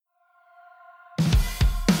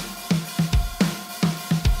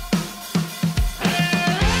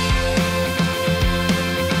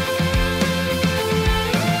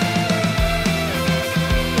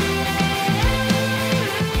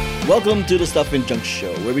Welcome to the Stuff and Junk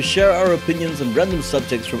Show, where we share our opinions on random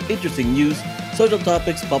subjects from interesting news, social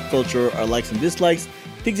topics, pop culture, our likes and dislikes,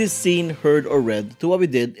 things we've seen, heard, or read, to what we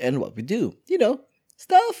did and what we do. You know,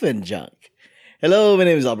 stuff and junk. Hello, my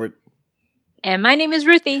name is Albert. And my name is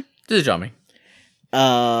Ruthie. This is Johnny.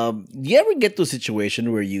 You ever get to a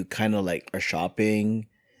situation where you kind of like are shopping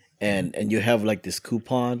and you have like this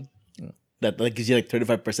coupon that like gives you like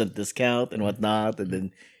 35% discount and whatnot, and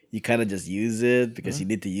then you kind of just use it because you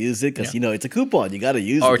need to use it because you know it's a coupon. You got to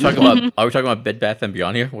use it. Are we talking about Bed Bath and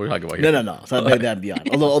Beyond here? What are we talking about here? No. It's not Bed Bath and Beyond.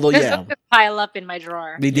 Although There's yeah, something pile up in my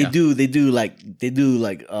drawer. they do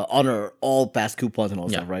honor all past coupons and all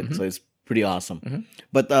stuff, right? So it's pretty awesome.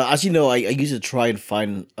 But as you know, I used to try and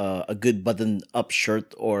find a good button-up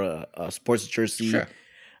shirt or a sports jersey,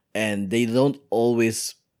 and they don't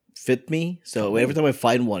always fit me. So every time I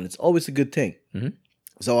find one, it's always a good thing.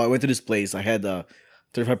 So I went to this place. I had a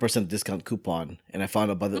 35% discount coupon, and I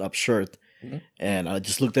found a button-up shirt, and I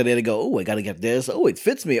just looked at it and go, "Oh, I gotta get this. Oh, it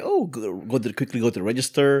fits me. Oh, quickly go to the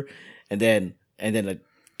register, and then I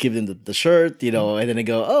give them the shirt, you know, and then I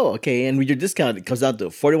go, oh, okay, and with your discount, it comes out to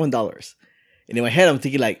 $41. And in my head, I'm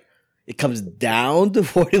thinking like, it comes down to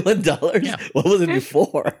 $41. Yeah. What was it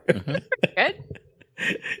before? Good.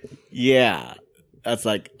 Yeah, that's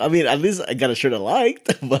like, I mean, at least I got a shirt I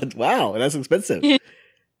liked, but wow, that's expensive.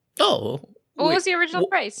 What was the original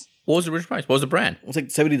price? What was the original price? What was the brand? It was like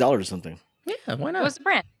 $70 or something. Yeah, why not? What was the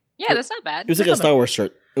brand? Yeah, that's not bad. It was like a Star Wars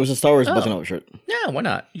shirt. It was a Star Wars button-up shirt. Yeah, why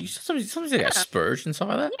not? Sometimes they got spurged and stuff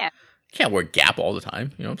like that. Yeah. You can't wear Gap all the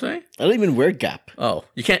time. You know what I'm saying? I don't even wear Gap. Oh,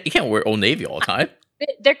 you can't wear Old Navy all the time.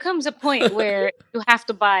 There comes a point where you have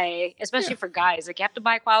to buy, especially for guys, like you have to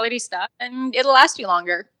buy quality stuff, and it'll last you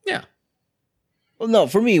longer. Yeah. Well, no,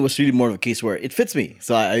 for me, it was really more of a case where it fits me.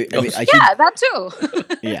 So I mean, I should, yeah, that too.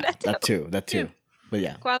 yeah, that too. Yeah. But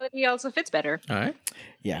yeah. Quality also fits better. All right.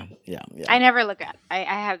 Yeah. I never look at, I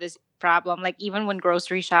have this problem, like even when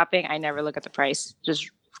grocery shopping, I never look at the price.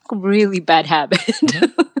 Just really bad habit.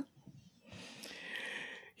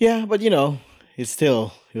 Yeah, but you know, it was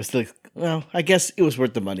still, well, I guess it was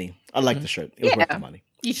worth the money. I like the shirt. It was worth the money.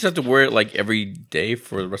 You just have to wear it like every day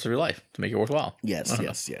for the rest of your life to make it worthwhile. Yes.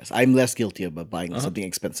 I'm less guilty about buying something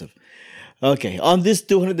expensive. Okay, on this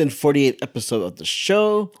 248th episode of the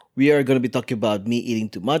show, we are going to be talking about me eating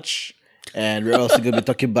too much, and we're also going to be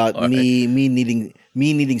talking about me needing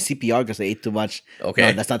CPR because I ate too much. Okay,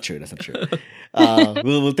 no, that's not true.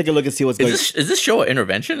 We'll take a look and see what's going on. Is this show an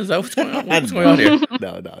intervention? Is that what's going on? What's going on here?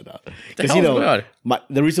 No. Because you know,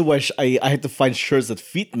 the reason why I had to find shirts that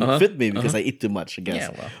fit me because I eat too much, I guess.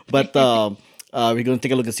 Yeah, well. But we're going to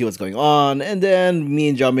take a look and see what's going on, and then me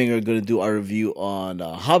and Jiaming are going to do our review on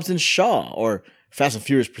Hobbs and Shaw, or Fast and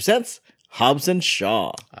Furious presents Hobbs and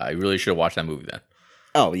Shaw. I really should have watched that movie then.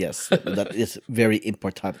 Oh yes, that is very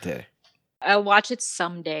importante. I'll watch it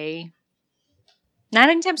someday. Not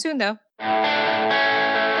anytime soon, though.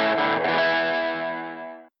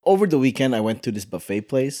 Over the weekend, I went to this buffet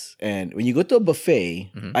place, and when you go to a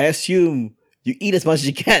buffet, I assume you eat as much as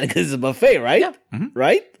you can because it's a buffet, right? Yeah.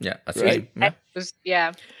 Right? Yeah, that's right.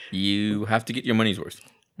 Yeah. You have to get your money's worth.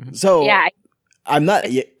 So I'm not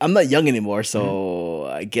young anymore, so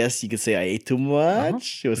I guess you could say I ate too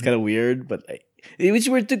much. It was kind of weird, but it was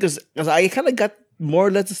weird too because I kind of got more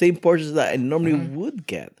or less the same portions that I normally would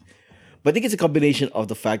get. But I think it's a combination of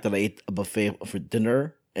the fact that I ate a buffet for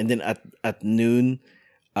dinner, and then at noon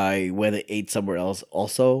I went and ate somewhere else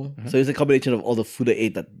also. So it's a combination of all the food I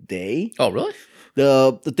ate that day. Oh, really?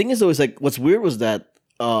 The thing is though, is like what's weird was that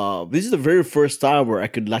this is the very first time where I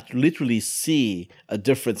could literally see a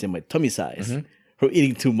difference in my tummy size from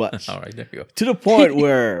eating too much. All right, there you go. To the point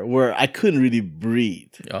where I couldn't really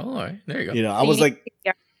breathe. Oh, all right, there you go. You know, I was like,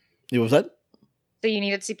 CPR. What was that? So you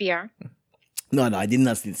needed CPR? No, I did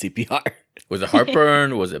not need CPR. Was it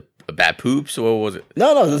heartburn? Was it a bad poops? Or what was it?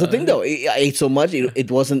 No, that's the thing though. I ate so much,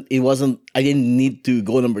 it wasn't. I didn't need to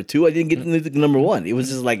go number 2. I didn't get to number 1. It was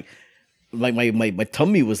just like my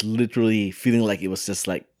tummy was literally feeling like it was just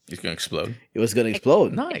like it's gonna explode. It was gonna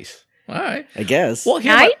explode. Nice. All right. I guess. Well, go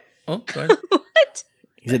ahead. What?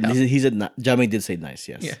 He said Jamie did say nice,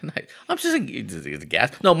 yes. Yeah, nice. I'm just saying it's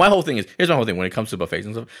gas. No, my whole thing is, here's my whole thing when it comes to buffets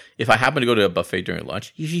and stuff. If I happen to go to a buffet during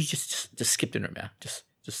lunch, usually just skip dinner, man. Just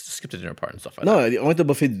skip the dinner part and stuff like that. No, I went to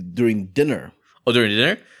buffet during dinner. Oh, during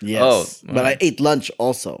dinner? Yes. Oh, but I ate lunch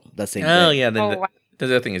also that same day. Oh, yeah. Then the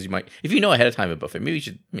other thing is you might, if you know ahead of time at a buffet, maybe you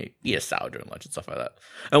should eat a salad during lunch and stuff like that.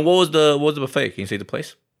 And what was the buffet? Can you say the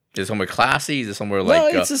place? Is it somewhere classy? Is it somewhere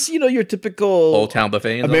like... No, it's just, your typical... Old Town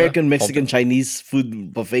buffet? American, Mexican, Chinese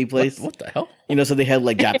food buffet place. What the hell? So they have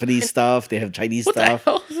like Japanese stuff. They have Chinese stuff.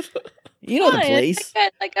 What the hell? You know the place.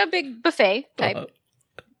 It's like a big buffet type.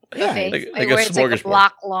 Buffet. like Like a where it's like a smorgasbord.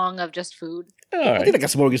 block long of just food. All I right. think like a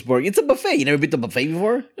smorgasbord. It's a buffet. You never been to a buffet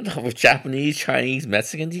before? With Japanese, Chinese,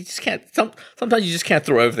 Mexican, you just can't. Sometimes you just can't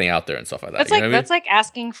throw everything out there and stuff like that. That's you like know what I mean? that's like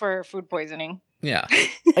asking for food poisoning. Yeah.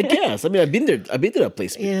 I guess. I mean, I've been there. I've been to that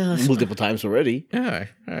place Yeah. multiple times already. All right.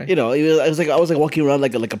 All right. You know, I was like walking around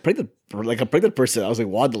like a pregnant person. I was like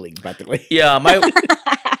waddling practically. Yeah. My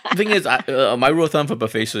thing is, my rule of thumb for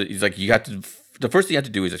buffets is like you have to. The first thing you have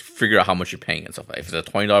to do is just figure out how much you're paying and stuff like that. If it's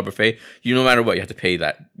a $20 buffet, no matter what, you have to pay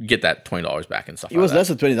get that $20 back and stuff It like was that. less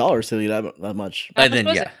than $20, so that much. And then,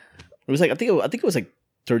 How much was yeah. it? It was like I think it was like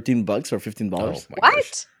 $13 or $15. Oh, my gosh.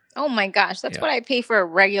 What? Oh my gosh, that's Yeah. what I pay for a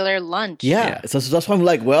regular lunch. Yeah. Yeah. So that's why I'm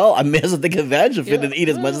like, well, I may as well take advantage of it Yeah. and eat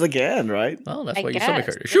as much as I can, right? Well, that's I why your stomach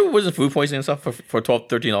guess. hurt. Sure, it wasn't food poisoning and stuff for $12,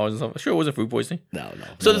 $13 and stuff. Sure, it wasn't food poisoning. No.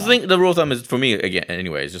 So no. the rule of thumb is for me again.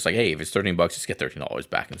 Anyway, it's just like, hey, if it's $13, just get $13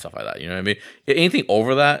 back and stuff like that. You know what I mean? Anything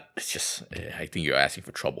over that, it's just I think you're asking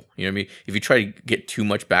for trouble. You know what I mean? If you try to get too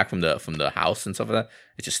much back from the house and stuff like that,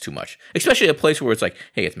 it's just too much. Especially a place where it's like,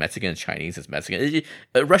 hey, it's Mexican, it's Chinese, it's Mexican.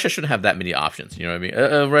 A restaurant shouldn't have that many options. You know what I mean?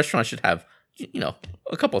 A restaurant should have,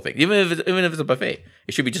 a couple of things. Even if it's a buffet,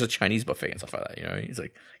 it should be just a Chinese buffet and stuff like that. You know what I mean? It's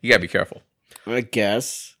like you gotta be careful. I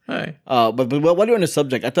guess. All right. But while you're on the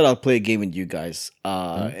subject, I thought I'd play a game with you guys. Wait,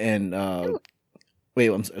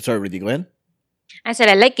 I'm sorry, Rudy. Go ahead. I said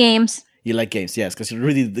I like games. You like games, yes, because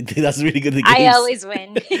Rudy that's really good at games. I always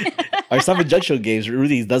win. Our Stop and Judge Show games,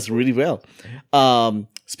 Rudy does really well.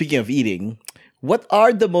 Speaking of eating, what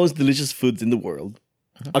are the most delicious foods in the world,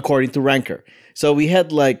 according to Ranker? So we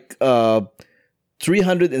had like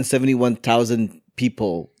 371,000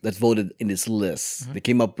 people that voted in this list. They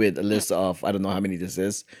came up with a list of, I don't know how many this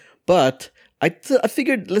is, but I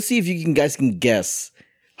figured, let's see if you guys can guess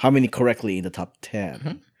how many correctly in the top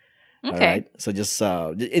 10. All Okay. right. So just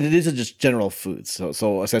these are just general foods.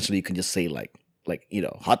 So essentially you can just say like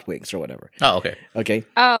hot wings or whatever. Oh, okay. Okay.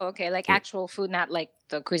 Oh, okay. Like actual food, not like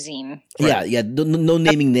the cuisine. Yeah. No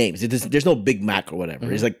naming names. There's no Big Mac or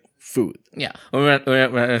whatever. It's like food. Yeah, we're not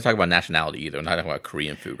going to talk about nationality either. We're not talking about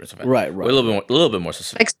Korean food or something. Right. We're a little bit more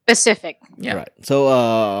specific. Like specific. Yeah. Right.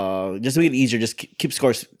 So just to make it easier, just keep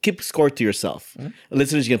score to yourself.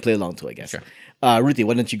 Listeners, you can play along too, I guess. Sure. Ruthie,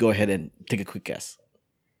 why don't you go ahead and take a quick guess?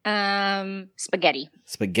 Spaghetti.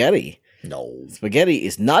 Spaghetti. No, Spaghetti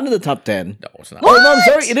is not in the top 10. no, it's not. Oh, no, I'm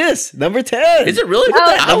sorry. It is. Number 10. Is it really?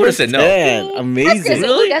 Oh, I would have said no. 10. That's Amazing. because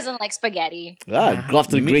Really? who doesn't like spaghetti? Go off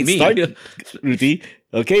to the Me- great me. start, Ruthie.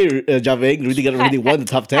 Okay, Javing. Ruthie got already won the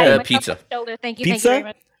top 10. Pat pizza. myself on the shoulder. Thank you. Pizza? Thank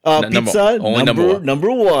you very much. Number- Pizza, only number one.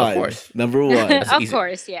 number one. Of course. Number one. That's Of easy.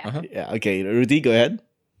 course, yeah. Uh-huh. Yeah, okay. Ruthie, go ahead.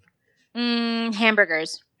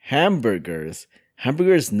 Hamburgers. Hamburgers.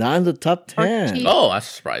 Hamburgers not in the top 10. cheese. Oh, that's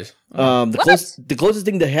a surprise. The closest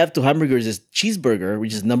thing they have to hamburgers is cheeseburger,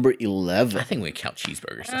 which is number I 11. think we count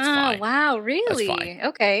cheeseburgers. That's Oh fine. wow, really? fine.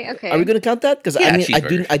 Okay. Are we going to count that? Because Yeah, I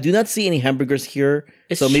cheeseburgers. I do not see any hamburgers here.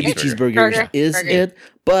 It's So maybe cheeseburger. cheeseburgers Burger. is Burger. it,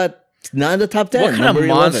 but it's not in the top 10. What kind number of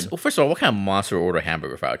 11. monster? Well, first of all, what kind of monster order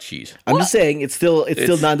hamburger without cheese? I'm just saying it's still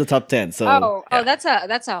not in the top 10. So Oh, that's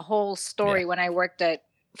a whole story. Yeah. When I worked at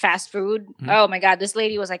fast food, oh my god, this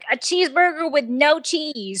lady was like, a cheeseburger with no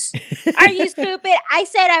cheese. Are you stupid? I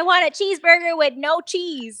said I want a cheeseburger with no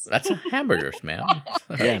cheese. That's a hamburgers, man.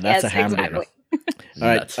 yeah, that's Yes, a hamburger. exactly. All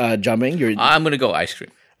right, Nuts. Jiaming, you're I'm gonna go ice cream.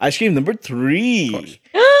 ice cream number Of 3. course.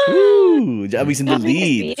 Ooh, Jiaming's in the Jiaming is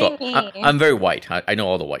lead. So Me. I'm very white. I know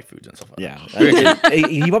all the white foods and stuff like Yeah, that.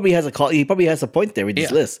 he probably has a call. He probably has a point there with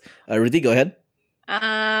this Yeah. list. Rudy, go ahead.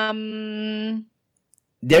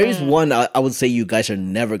 There is one I would say you guys are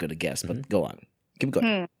never gonna guess, but go on, keep going.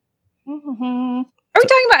 Are we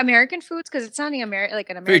talking about American foods? Because it's sounding like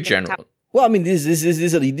an American. Very general. top- Well, I mean, this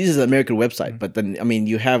is an American website, but then I mean,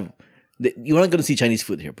 you're not gonna see Chinese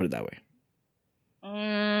food here. Put it that way.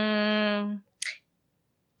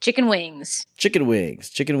 Chicken wings. Chicken wings.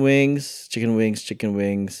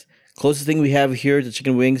 Closest thing we have here to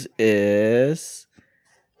chicken wings is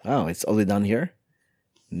it's all the way down here.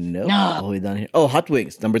 No, all the way down here. Oh, hot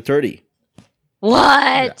wings, number 30.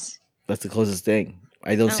 What? That's the closest thing.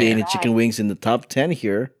 I don't Oh see my any God. chicken wings in the top 10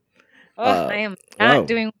 here. I am not wow.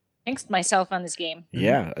 doing jinxed myself on this game.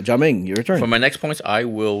 Yeah, Jiaming, your turn. For my next points, I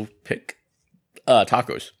will pick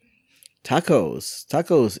tacos.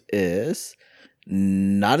 Tacos is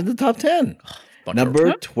not in the top 10. Bunch Number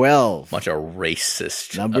of, 12. bunch of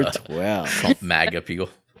racist Number 12. Trump MAGA people.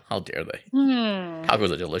 How dare they?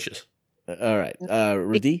 Tacos are delicious. All right.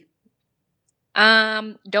 Rudy?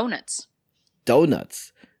 Donuts.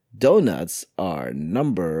 Donuts are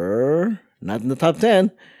not in the top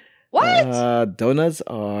 10. What? Donuts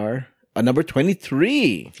are Number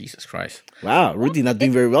 23. Jesus Christ. Wow, Rudy not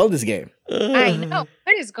doing very well in this game. I know.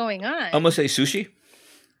 What is going on? I'm gonna say sushi.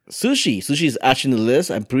 Sushi is actually in the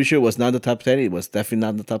list. I'm pretty sure it was not in the top 10. It was definitely not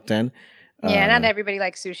in the top 10. Yeah, not everybody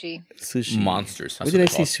likes sushi. Sushi. Monsters. Where did I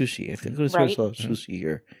see sushi? I think I saw sushi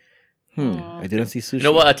here. I didn't see sushi. You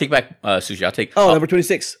know what? I take back sushi. I'll take. number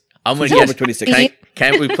 26. I'm gonna Sushi guess. number 26.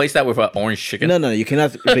 Can we replace that with orange chicken? No, you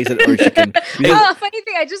cannot replace it with orange chicken. Oh, funny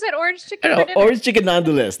thing, I just had orange chicken. for dinner. Orange chicken not on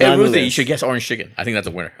the list. Hey, Not on the Ruthie, you list. should guess orange chicken. I think that's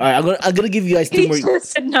a winner. All right, I'm gonna give you guys two He more.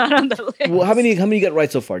 just said not on the list. Well, how many you got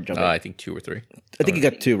right so far, John? I think 2 or 3. I think you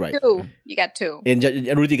got 2 right. 2. You got 2. And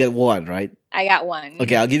Rudy got 1, right? I got 1.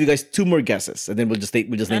 Okay, I'll give you guys 2 more guesses, and then we'll just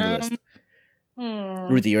name the list.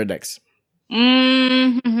 Rudy, you're next.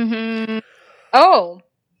 Oh,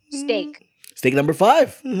 steak. Steak number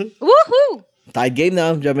 5. Woohoo! Tied game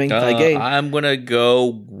now, jumping. Tied game. I'm gonna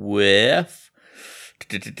go with.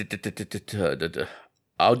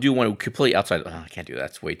 I'll do one completely outside. I can't do that.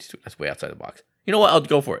 That's way outside the box. You know what? I'll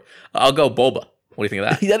go for it. I'll go boba. What do you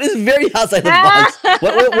think of that? That is very outside the box.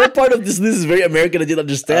 what part of this list is very American? I didn't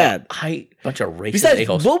understand. Bunch of racist Besides,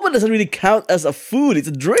 a-holes. boba doesn't really count as a food. It's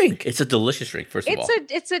a drink. It's a delicious drink. First of all,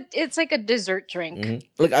 It's like a dessert drink.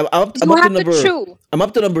 Mm-hmm. Look, I'm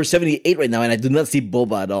up to number 78 right now, and I do not see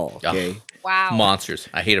boba at all. Okay. Wow. Monsters.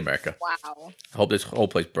 I hate America. Wow. I hope this whole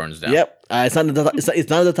place burns down. Yep. It's not in the it's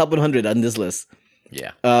not in the top 100 on this list.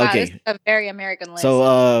 Yeah. Wow, Okay. this is a very American list.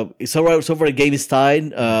 So so far the game is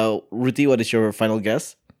tied. Ruthie, what is your final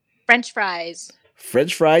guess? French fries.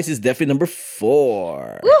 French fries is definitely number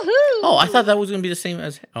 4. Woohoo! Oh, I thought that was gonna be the same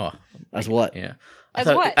as. Oh, That's what? yeah. As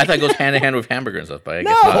what? I thought it goes hand in hand with hamburger and stuff, but I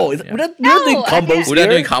guess No, not. we're not No, doing combos We're not here.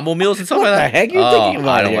 doing combo meals and stuff What like the that. heck are you thinking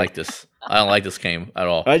about I don't here? like this. I don't like this game at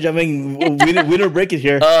all. All right, I mean, winner break it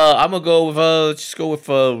here. I'm gonna go with let's go with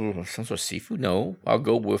some sort of seafood. No, I'll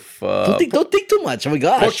go with don't think too much. Oh my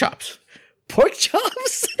gosh. pork chops. Pork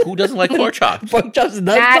chops? Who doesn't like pork chops? Pork chops is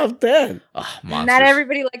not top 10. Oh, monsters. Not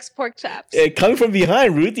everybody likes pork chops. Coming from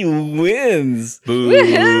behind, Ruthie wins. Boo. Where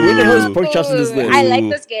the hell is pork chops in this list? I like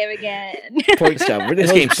this game again. Pork chop. Where the This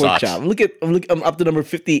hell game is pork sucks. chop? I'm up to number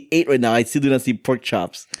 58 right now. I still do not see pork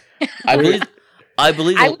chops. I believe. I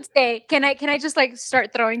would say, can I just like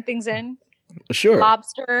start throwing things in? Sure.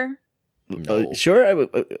 Lobster. No. Sure. I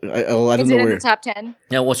don't Is know it in where. the top 10?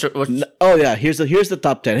 Yeah, what's Oh yeah, here's the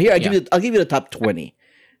top 10. Here, I'll give you the top 20.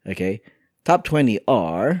 Okay. Top 20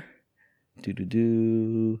 are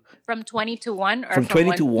From 20 to 1 or from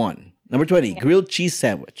 20 to 1. Number 20, grilled cheese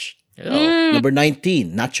sandwich. Oh. Number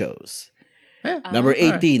 19, nachos. Number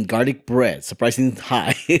 18, garlic bread. Surprisingly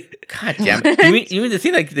high. God damn it! You mean the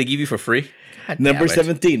thing that they give you for free? God damn Number it.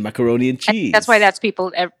 17, macaroni and cheese. That's why that's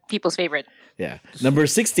people's favorite. Yeah. Number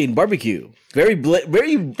 16, barbecue. Very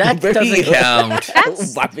That doesn't count.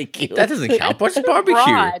 barbecue. That doesn't count. What's barbecue?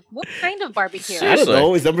 Broad. What kind of barbecue? I don't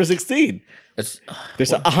know. It's number 16. It's,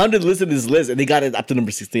 There's 100 listed in this list, and they got it up to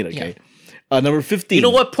number 16. Okay. Number 15. you know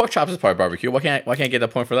what? Pork chops is part of barbecue. Why can't I get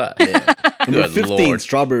that point for that? Number Good 15, Lord.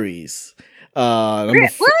 Number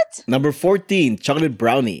What? Number 14, chocolate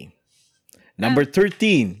brownie. Number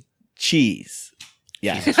 13, cheese.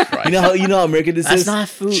 Yeah. Jesus Christ. You know how American this That's is? not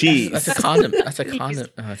food. Cheese. That's a condom. That's a condom.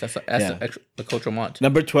 That's Yeah. the accoutrement.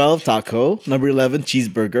 Number 12, taco. Number 11,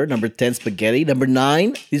 cheeseburger. Number 10, spaghetti. Number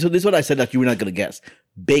 9, this one I said that you were not going to guess.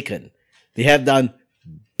 Bacon. They have done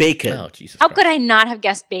bacon. Oh Jesus! How Christ. could I not have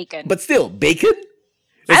guessed bacon? But still, bacon?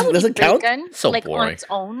 I would Doesn't eat count? bacon So like on boring. its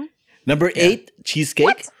own. Number 8, cheesecake.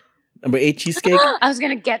 What? Number 8, cheesecake. I was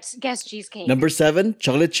gonna guess cheesecake. Number 7,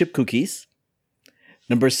 chocolate chip cookies.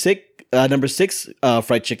 Number 6,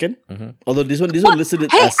 fried chicken. Mm-hmm. Although this one What? listed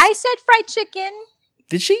it Hey, as. I said fried chicken.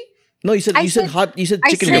 Did she? No, you said I you said said- hot. You said I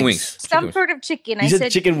chicken said wings. Chicken wings. Some sort of chicken. You I said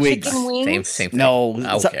said chicken wings. Chicken wings. Same thing. No,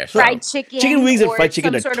 I don't care. Fried chicken. Chicken wings and or fried chicken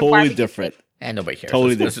some are sort of totally barbecue different. And nobody cares.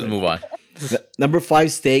 Totally Let's just move on. Number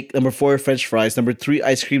 5, steak. Number 4, French fries. Number 3,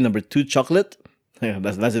 ice cream. Number 2, chocolate. Yeah,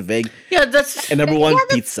 that's a vague. Yeah, that's And number 1, Yeah,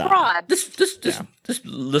 that's pizza. broad. this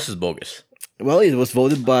list is bogus. Well, it was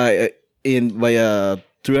voted by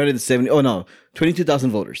 370. Oh no,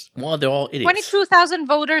 22,000 voters. Well, they're all idiots. 22,000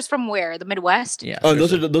 voters from where? The Midwest? Yeah. Oh,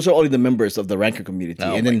 seriously. those are only the members of the ranker community,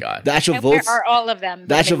 Oh and my then God. the actual And where votes. are all of them?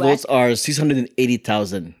 The actual Midwest? votes are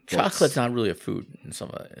 680,000. Chocolate's not really a food in some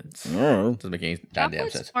of it. It Oh, doesn't make any goddamn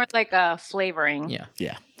Chocolate's sense. more like a flavoring. Yeah.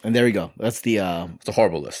 yeah, and there we go. That's the It's a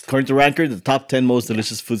horrible list. according to ranker, the top 10 most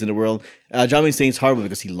delicious foods in the world. John is saying it's horrible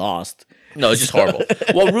because he lost. No, it's just horrible.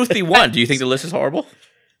 Well, Ruthie won. Do you think the list is horrible?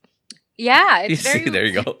 Yeah, You it's see, very. there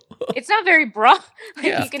you go. It's not very broad.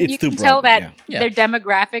 Yeah, you can tell that Yeah. their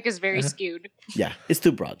demographic is very skewed. Yeah, it's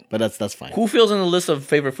too broad, but that's fine. Who fills in the list of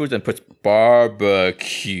favorite foods and puts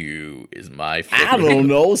barbecue is my favorite? I don't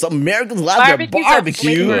know. Some Americans love their Barbecue's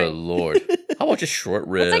barbecue. our Good Lord. How about just short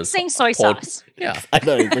ribs? It's like saying soy sauce. Yeah. I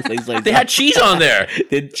know. It's like They had cheese on there.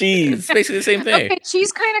 the cheese. It's basically the same thing. Okay,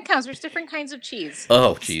 cheese kind of counts. There's different kinds of cheese.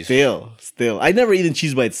 Oh, cheese. Still, I never eaten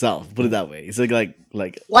cheese by itself. Put it that way. It's like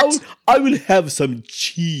What? I will have some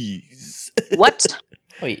cheese. What?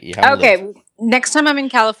 Wait, you haven't Okay, looked. next time I'm in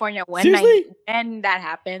California, when Seriously? that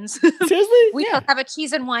happens, Seriously? we'll have a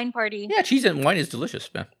cheese and wine party. Yeah, cheese and wine is delicious,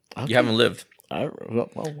 man. Okay. You haven't lived. Well,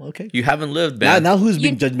 okay. You haven't lived, man. Now who's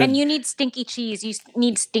being judgmental? And you need stinky cheese. You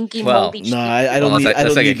need stinky Well, moldy cheese. No, I don't Well, need. that's I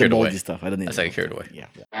don't like need a the carried moldy away. stuff. I don't need. That's that. like carried away. Yeah.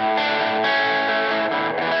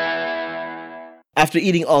 After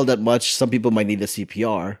eating all that much, some people might need a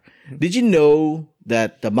CPR. Did you know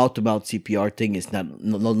that the mouth-to-mouth CPR thing is no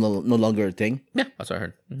longer a thing? Yeah, that's what I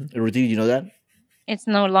heard. Mm-hmm. Ruthie, did you know that? It's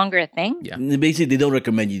no longer a thing. Yeah. Basically, they don't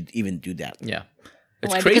recommend you even do that. Yeah.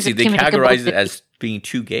 It's Why? Because crazy. it's They communicable categorize it to- as being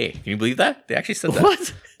too gay. Can you believe that? They actually said that.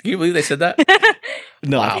 What? Can you believe they said that?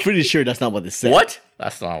 No, Wow. I'm pretty sure that's not what they said. What?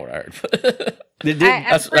 That's not what I heard. They did. I'm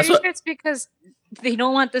That's pretty what- sure it's because they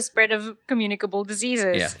don't want the spread of communicable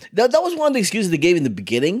diseases. Yeah. That was one of the excuses they gave in the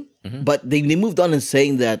beginning, but they moved on and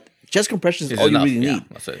saying that chest compression is It's all enough. you really Yeah, need.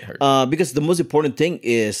 that's what I heard. Because the most important thing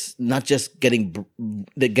is not just getting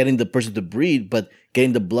the person to breathe, but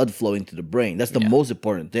getting the blood flowing to the brain. That's the most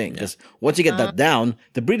important thing. Because once you get that down,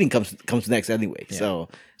 the breathing comes next anyway. Yeah.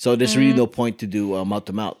 So there's really no point to do mouth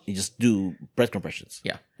to mouth. You just do breath compressions.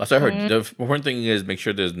 Yeah, that's what I heard. The important thing is make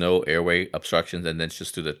sure there's no airway obstructions and then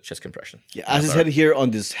just do the chest compression. Yeah, as I said here on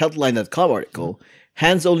this healthline.com article,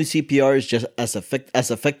 hands-only CPR is just as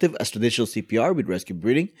effective as traditional CPR with rescue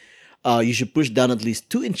breathing. You should push down at least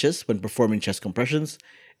 2 inches when performing chest compressions,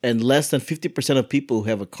 and less than 50% of people who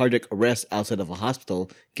have a cardiac arrest outside of a hospital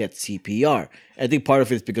get CPR. I think part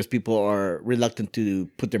of it is because people are reluctant to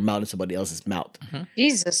put their mouth in somebody else's mouth.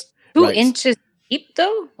 Jesus. 2 Right. inches deep,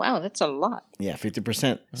 though? Wow, that's a lot. Yeah,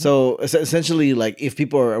 50%. So essentially, like if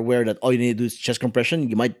people are aware that all you need to do is chest compression,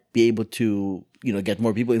 you might be able to, get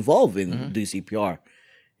more people involved in doing CPR.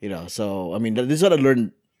 So I mean, this is what I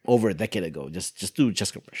learned over a decade ago. Just do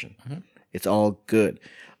chest compression. It's all good.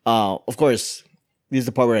 Of course, this is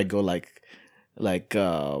the part where I go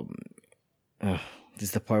this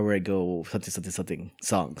is the part where I go something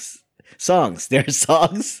songs. There are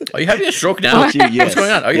songs. Are you having a stroke now? Yes. What's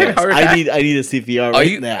going on? Are you having a heart I attack? need a CPR Are right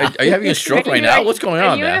you now. are you having a stroke right now? What's going Are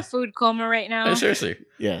on, you in man? a food coma right now? Seriously,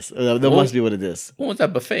 Yes, that must be what it is. what was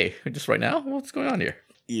that buffet? Just right now? What's going on here?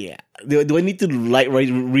 Yeah. Do I need to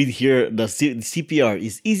read here the CPR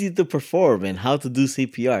is easy to perform and how to do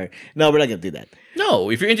CPR? No, we're not gonna do that. No,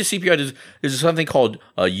 if you're into CPR, there's something called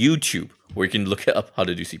YouTube where you can look up how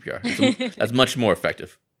to do CPR. That's much more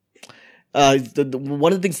effective.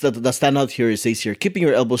 One of the things that stand out here, it says here, keeping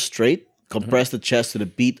your elbows straight, compress the chest to the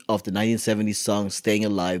beat of the 1970s song "Staying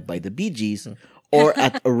Alive" by the Bee Gees, or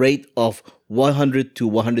at a rate of 100 to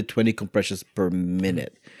 120 compressions per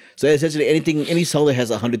minute. So essentially, any song that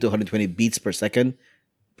has 100 to 120 beats per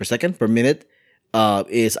minute,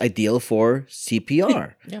 is ideal for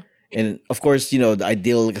CPR. Yeah. And of course, the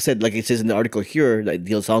ideal, like I said, like it says in the article here, the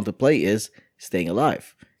ideal song to play is "Staying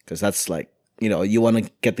Alive," because that's like, you want to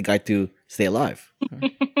get the guy to stay alive.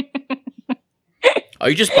 Are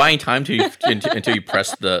you just buying time until you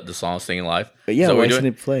press the song "Staying Alive"? But yeah, Is that what why you're isn't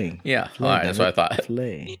doing? it playing? Yeah, all right, that's what I thought.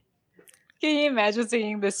 Play. Can you imagine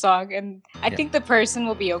singing this song? And I think the person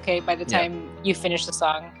will be okay by the Yeah. time you finish the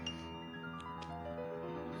song.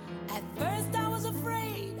 At first I was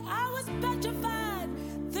afraid, I was petrified,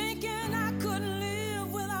 thinking I couldn't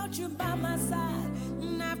live without you by my side.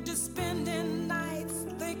 And after spending nights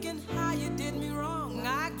thinking how you did me wrong,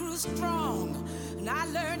 I grew strong and I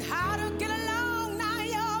learned how to get along. Now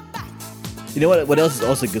you're back. You know what else is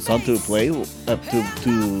also a good song to play?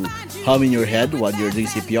 To hum in your head while you're doing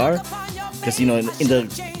CPR? Because,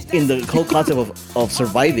 in the whole concept of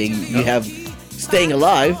surviving, you have staying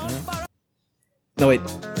alive. No, wait,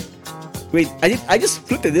 I just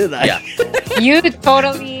flipped it, didn't I? Yeah. You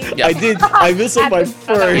totally. Yeah. I did. I whistled my Happened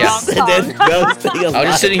for the first, wrong and then now staying alive. I was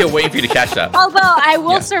just sitting here waiting for you to catch that. Although I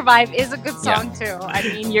Will Yeah. Survive is a good Yeah. song too. I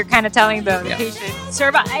mean, you're kind of telling the Yeah. patient,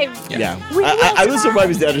 survive. Yeah, We I will will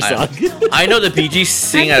survive is the other I- song. I know the PGs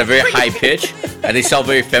sing at a very high pitch and they sound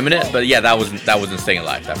very feminine, but yeah, that wasn't Staying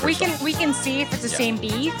Alive. That We first song. can see if it's the Yeah. same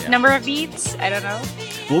beat, Yeah. number of beats. I don't know.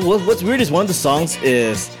 What's weird is one of the songs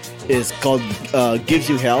is called "Gives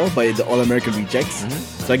You Hell" by the All American Rejects.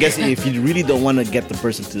 So I guess if you really don't want to get the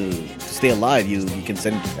person to stay alive, you can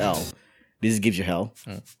send him to hell. This gives you hell.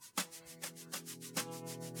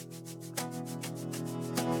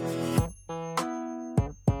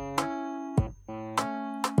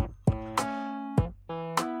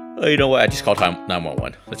 Oh, you know what? I just called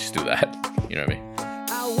 911. Let's just do that. You know what I mean?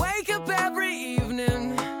 I wake up every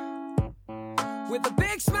evening with a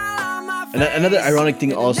big smile on my face. And another ironic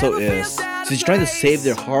thing also is, since you're trying to save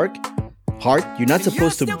their heart, you're not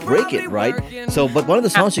supposed to break it, right? So, but one of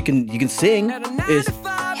the songs you can sing is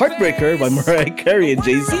 "Heartbreaker" by Mariah Carey and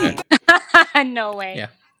Jay-Z. No way. Yeah.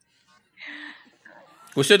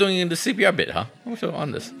 We're still doing the CPR bit, huh? We're still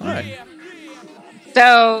on this. All right.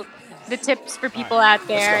 So the tips for people out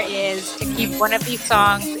there is to keep one of these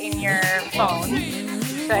songs in your phone.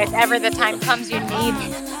 So if ever the time comes you need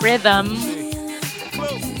rhythm,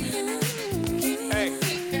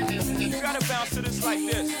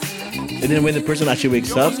 And then when the person actually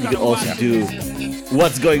wakes up, you can also do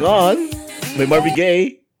 "What's Going On" by Marvin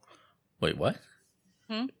Gaye. Wait, what?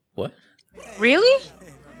 What? really?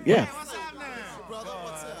 Yeah.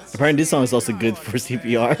 Apparently, this song is also good for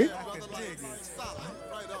CPR.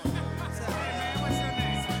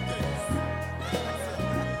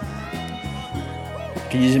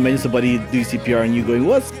 Can you just imagine somebody do CPR and you going,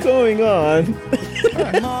 "What's going on?"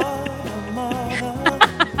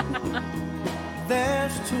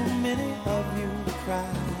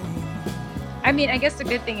 I mean, I guess the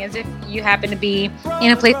good thing is if you happen to be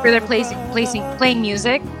in a place where they're playing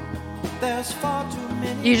music,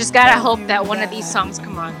 you just gotta hope that one of these songs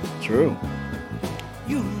come on. True.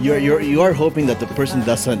 You are hoping that the person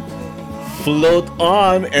doesn't float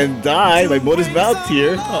on and die by Modus Mouth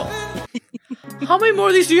here. Oh. How many more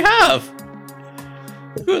of these do you have?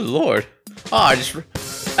 Good lord. Oh,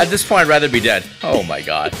 at this point, I'd rather be dead. Oh my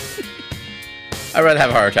god. I'd rather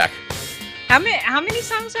have a heart attack. How many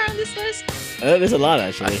songs are on this list? There's a lot,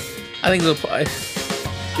 actually. I think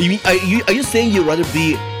You mean, are you saying you'd rather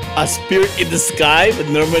be a spirit in the sky with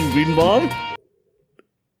Norman Greenbaum?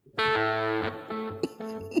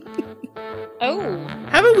 Oh.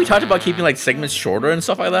 haven't we talked about keeping like segments shorter and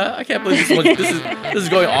stuff like that? I can't believe this is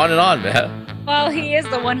going on and on, man. Well, he is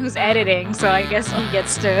the one who's editing, so I guess he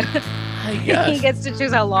gets to he gets to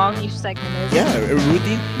choose how long each segment is. Yeah,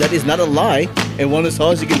 Ruthie, that is not a lie. And one of the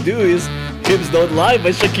songs you can do is "Hips Don't Lie"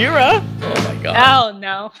 by Shakira. Oh my god. Oh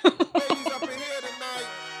no.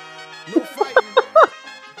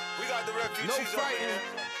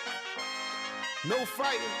 No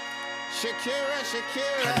fighting. Shakira.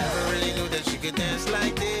 I never really knew that she could dance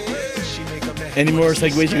like this. She make a man. Any more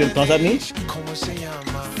segues you can toss at me? Como se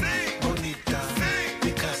llama? Bonita.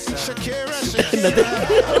 Shakira.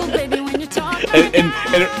 Oh, baby, when you talk.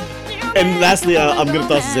 And lastly, I'm gonna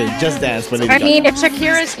toss this in "Just Dance" by Lady Gaga. I mean, if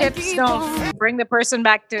Shakira's hips don't bring the person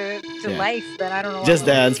back to life, then I don't know. "Just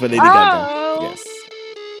Dance" by Lady Oh. Gaga. Yes.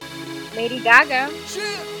 Lady Gaga.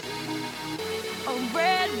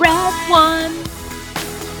 Red one.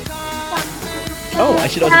 Oh, I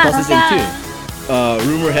should also toss this in too.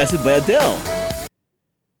 "Rumor Has It" by Adele.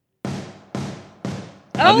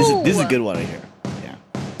 Oh, This is a good one right here. Yeah.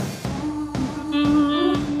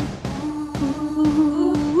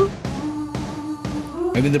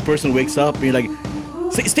 And then the person wakes up and you're like,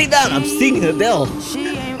 stay down, I'm singing Adele. She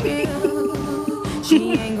ain't real.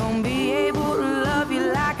 She ain't gonna be able to love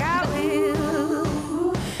you like I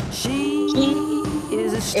will. She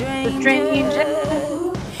is a stranger.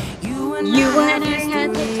 You and I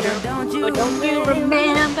had to don't you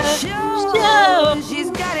remember? Sure,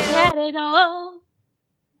 she's got it all.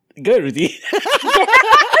 Good, Ruthie.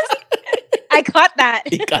 I caught that.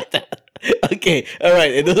 You got that. Okay, all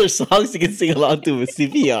right. And those are songs you can sing along to with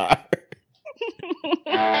CPR.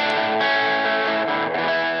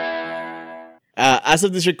 As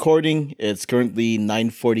of this recording, it's currently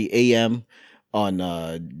 9:40 a.m. on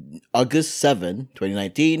August 7,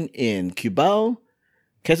 2019 in Cubao,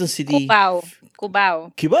 Quezon City. Cubao.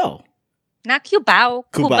 Cubao. Not Cubao.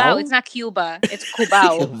 Cubao? Cubao. It's not Cuba. It's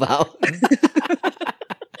Cubao. Cubao.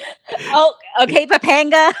 Oh, okay,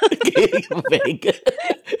 Papanga.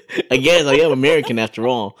 Again, I am American after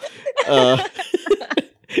all.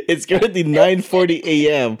 It's currently 9:40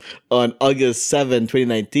 a.m. on August 7,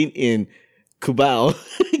 2019 in Cubao,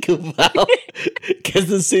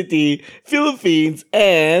 Quezon City, Philippines,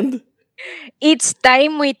 and It's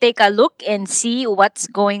time we take a look and see what's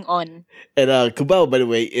going on. And Cubao, by the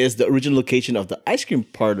way, is the original location of the ice cream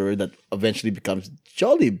parlor that eventually becomes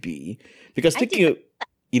Jollibee. Because speaking of...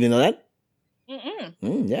 You didn't know that?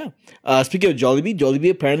 Yeah. Speaking of Jollibee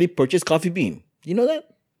apparently purchased Coffee Bean. You know that?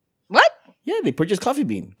 What? Yeah, they purchased Coffee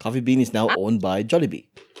Bean. Coffee Bean is now owned by Jollibee.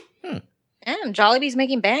 Damn, Jollibee's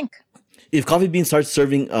making bank. If Coffee Bean starts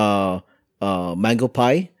serving mango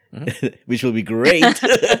pie, which will be great,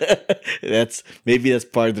 that's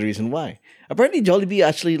part of the reason why. Apparently, Jollibee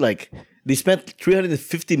actually they spent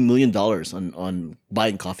 $350 million on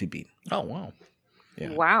buying Coffee Bean. Oh wow. Yeah.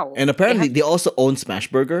 Wow. And apparently they also own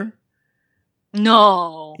Smashburger.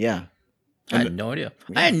 No. Yeah. I had no idea.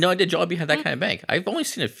 I had no idea Jollibee had that kind of bank. I've only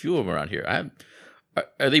seen a few of them around here.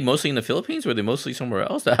 Are they mostly in the Philippines, or are they mostly somewhere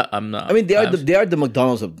else? I'm not. I mean, they are the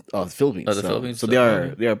McDonald's of the Philippines. Of the Philippines, so they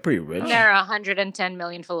are pretty rich. There are 110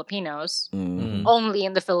 million Filipinos Mhm. only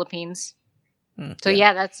in the Philippines. So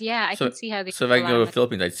I can see how they. So if I can go to the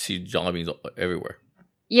Philippines, I'd see Jollibees everywhere.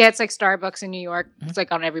 Yeah, it's like Starbucks in New York. It's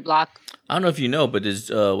like on every block. I don't know if you know, but there's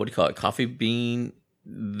what do you call it? Coffee Bean.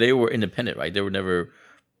 They were independent, right? They were never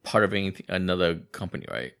part of another company,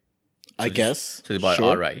 right? I guess. So they bought it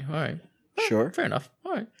outright. All right. Sure. Fair enough.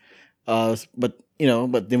 All right. But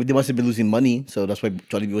they must have been losing money, so that's why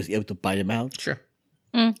Jollibee was able to buy them out. Sure.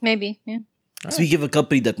 Maybe. Yeah. Speaking of a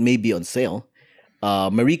company that may be on sale,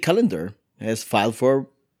 Marie Callender has filed for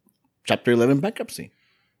Chapter 11 bankruptcy.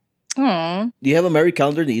 Hmm. Do you have a Marie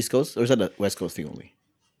Callender in the East Coast, or is that a West Coast thing only?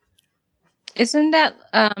 Isn't that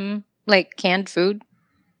like canned food?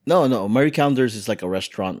 No. Marie Callender's is like a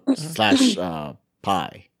restaurant slash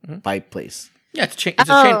pie place. Yeah, it's a chain.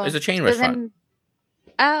 It's a chain so restaurant.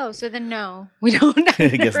 So then no, we don't.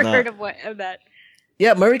 I've guess never not. heard of that.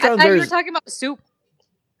 Yeah, Marie I thought you were Callender's talking about soup.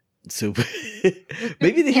 soup.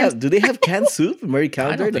 Maybe they have. Do they have canned soup, Marie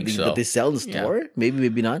Callender, think so. that they sell in the store?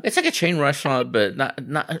 Maybe not. It's like a chain restaurant, but not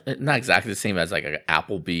exactly the same as like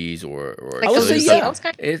Applebee's or. Like I would say Lucille's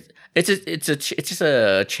kind of- It's just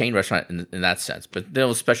a chain restaurant in that sense, but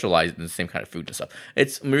they'll specialize in the same kind of food and stuff.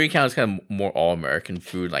 It's Marie Callender's kind of more all American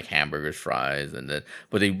food, like hamburgers, fries, and then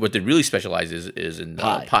what they really specialize is in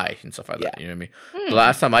pie and stuff like that. You know what I mean? The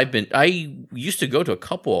last time I used to go to a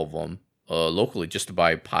couple of them locally just to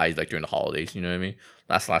buy pies like during the holidays. You know what I mean?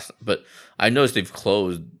 Last, but I noticed they've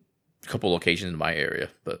closed a couple locations in my area.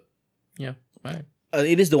 But yeah, all right.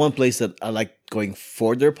 It is the one place that I like going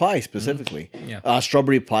for their pie specifically. Yeah.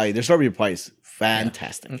 Strawberry pie. Their strawberry pie is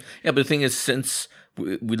fantastic. Yeah, but the thing is, since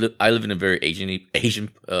I live in a very Asian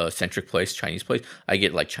centric place, Chinese place, I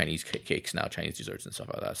get like Chinese cakes now, Chinese desserts and stuff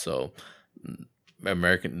like that. So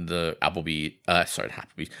Applebee's,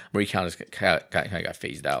 Marie Callender's kind of got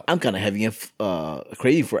phased out. I'm kind of having a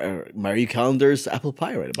craving for Marie Callender's apple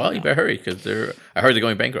pie right about Well, now. you better hurry because I heard they're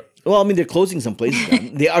going bankrupt. Well, I mean, they're closing some places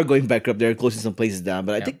down. They are going bankrupt. They're closing some places down.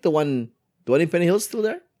 But I think the one in Penny Hill is still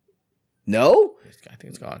there. No, I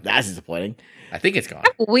think it's gone. that's disappointing. I think it's gone.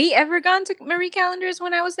 Have we ever gone to Marie Callender's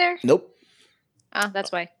when I was there? Nope. Ah,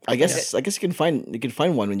 that's why. I guess you can find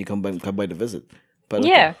one when you come by to visit. But okay.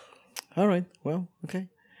 Yeah. All right. Well, okay.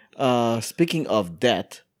 Speaking of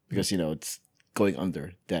debt, because it's going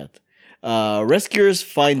under debt. Rescuers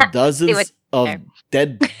find dozens of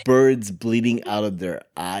dead birds bleeding out of their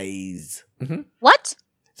eyes. What?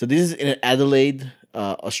 So this is in Adelaide,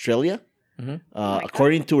 Australia.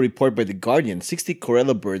 According to a report by The Guardian, 60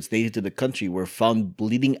 Corella birds native to the country were found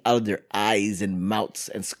bleeding out of their eyes and mouths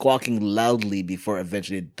and squawking loudly before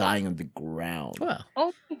eventually dying on the ground. Wow.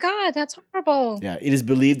 Oh my god, that's horrible. Yeah, it is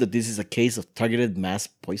believed that this is a case of targeted mass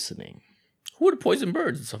poisoning. Who would poison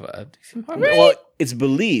birds and stuff like that? They seem harmless. Well, it's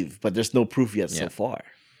believed, but there's no proof yet so far.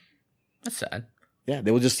 That's sad. Yeah, they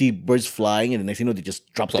will just see birds flying, and the next thing you know, they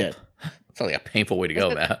just drop dead. Sounds like a painful way to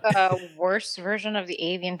go, man. A worse version of the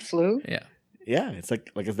avian flu. Yeah. Yeah, it's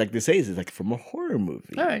like they say, it's like from a horror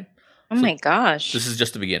movie. All right. Oh my gosh. This is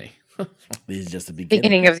just the beginning. This is just the beginning.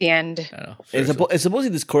 Beginning of the end. I know. And supposedly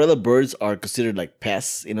these Corella birds are considered like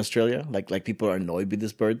pests in Australia. Like people are annoyed with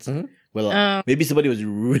these birds. Well, maybe somebody was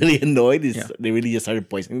really annoyed. They really just started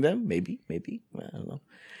poisoning them. Maybe. I don't know.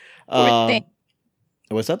 Poor thing.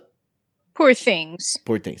 What's up? Poor things.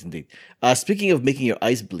 Poor things, indeed. Speaking of making your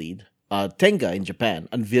eyes bleed, Tenga in Japan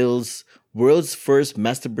unveils world's first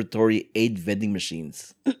masturbatory aid vending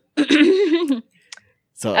machines.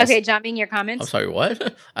 So okay, John, your comments. I'm sorry,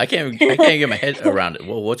 what? I can't get my head around it.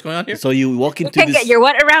 Well, what's going on here? So you walk into Can't get your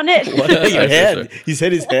what around it? your head. He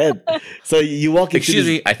said his head. So you walk into Excuse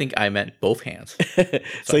me, I think I meant both hands.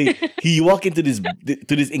 So you walk into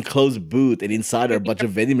this enclosed booth, and inside are a bunch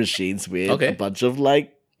of vending machines with a bunch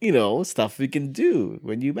of stuff you can do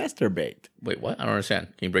when you masturbate. Wait, what? I don't understand.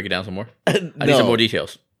 Can you break it down some more? I need No. some more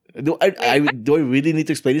details. Do I really need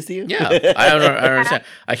to explain this to you? Yeah, I don't understand.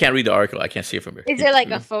 I can't read the article. I can't see it from here. Is there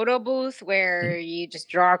like a photo booth where you just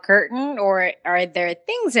draw a curtain, or are there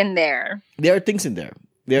things in there? There are things in there.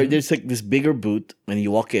 There's like this bigger booth, and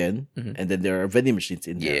you walk in, and then there are vending machines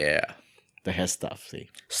in there. Yeah. That has stuff, see?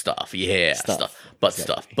 Stuff, yeah. Stuff. Butt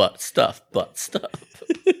stuff, butt stuff.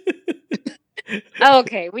 Oh,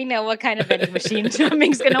 okay, we know what kind of vending machine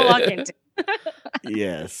Ming's gonna walk into.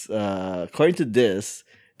 Yes. According to this,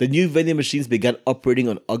 the new vending machines began operating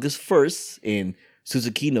on August 1st in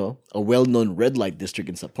Susukino, a well-known red light district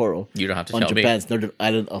in Sapporo, You don't have to on tell Japan's northern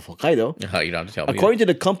island of Hokkaido. me. You don't have to tell me. According to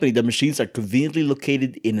the company, the machines are conveniently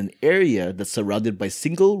located in an area that's surrounded by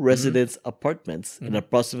single residence apartments, and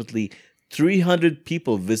approximately 300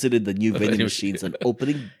 people visited the new vending machines on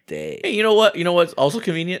opening day. Hey, you know what? You know what's also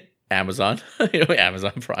convenient? Amazon.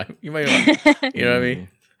 Amazon Prime. You might want, you know what I mean?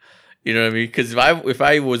 You know what I mean? Because if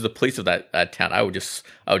I was the police of that town, I would just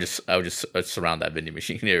surround that vending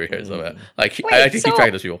machine area. So, like, Wait, I think so- keep track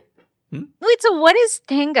of those people. Wait, so what is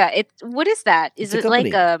Tenga? What is that? Is It's a it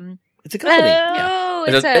like company. It's a company. Oh,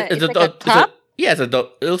 it's like a cup? Yeah, it's a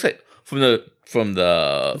it looks like from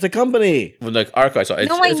the It's a company. from the archive. So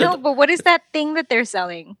No, I know, but what is that thing that they're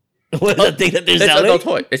selling? What is the thing that they're It's selling? adult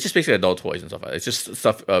toy. It's just basically adult toys and stuff like that. It's just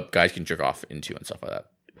stuff guys can jerk off into and stuff like that.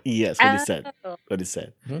 Yes, what he said. Oh. What he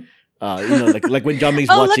said. Mhm. Like when John Ming's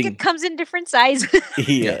Oh, look, watching. it comes in different sizes.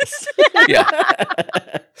 Yes. Yeah,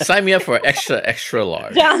 sign me up for extra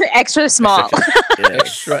large. Extra small.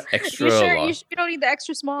 Yes. Extra You sure large. you don't need the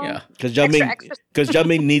extra small? Yeah, Because John Ming, Extra. because John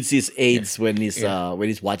Ming needs his aids when he's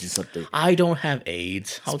watching something. I don't have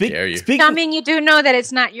AIDS. How dare you? Speaking, I mean, you do know that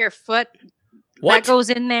it's not your foot What? that goes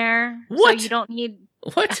in there. What? So you don't need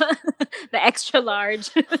What? the extra large.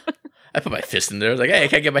 I put my fist in there. I was like, hey, I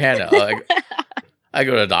can't get my hand out. I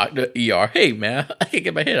go to the doctor, ER. Hey, man, I can't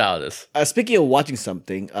get my head out of this. speaking of watching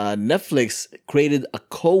something, Netflix created a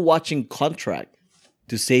co-watching contract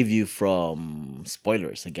to save you from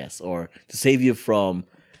spoilers, I guess, or to save you from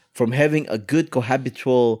having a good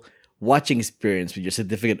cohabitual watching experience with your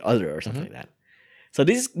significant other or something like that. So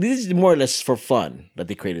this is more or less for fun that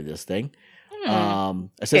they created this thing.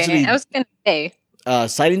 Essentially, Okay, I was gonna say.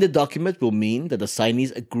 signing the document will mean that the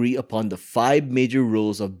signees agree upon the 5 major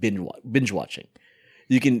rules of binge watching.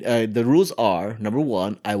 You can the rules are: number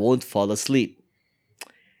 1, I won't fall asleep.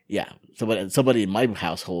 Yeah, somebody in my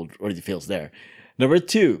household already feels there. Number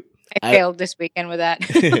 2, I failed this weekend with that.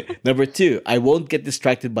 number 2, I won't get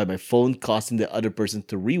distracted by my phone, causing the other person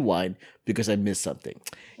to rewind because I missed something.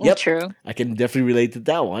 Yep, True. I can definitely relate to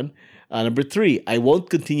that one. Number 3, I won't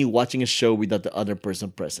continue watching a show without the other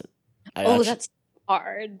person present. That's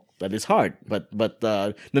hard. That is hard, but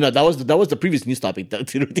no, that was the previous news topic.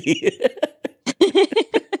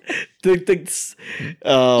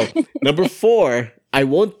 Number 4, I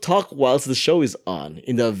won't talk whilst the show is on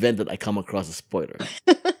in the event that I come across a spoiler.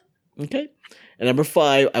 Okay, and number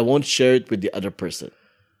 5, I won't share it with the other person.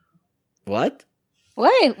 What?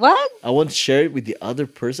 Wait, what? I won't share it with the other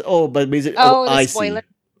person. Oh, but basically, The spoiler.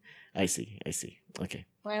 I see. Okay.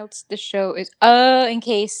 Whilst the show is in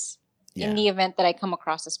case Yeah. in the event that I come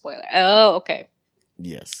across a spoiler. Oh, okay.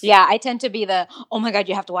 Yes. Yeah, I tend to be the, oh my god,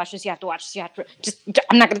 you have to watch this, you have to watch this, you have to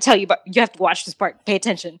I'm not gonna tell you, but you have to watch this part. Pay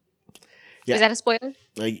attention. Yeah. Is that a spoiler?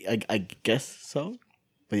 I guess so.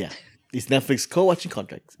 But yeah, these Netflix co-watching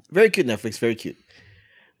contracts. Very cute, Netflix. Very cute.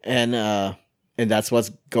 And that's what's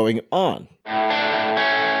going on.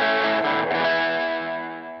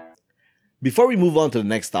 Before we move on to the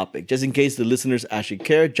next topic, just in case the listeners actually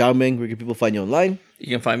care, Zhao Ming, where can people find you online? You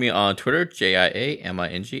can find me on Twitter,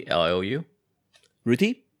 JIAMINGLIOU.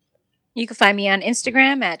 Ruti? You can find me on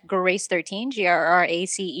Instagram at Grace13,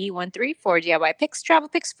 GRRACE13 for DIY pics, travel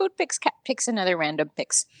pics, food pics, cat pics, and other random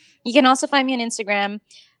pics. You can also find me on Instagram,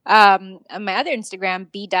 on my other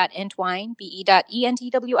Instagram, b.entwine,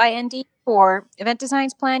 be.entwind, for event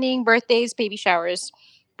designs, planning, birthdays, baby showers,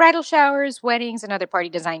 bridal showers, weddings, and other party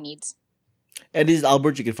design needs. And this is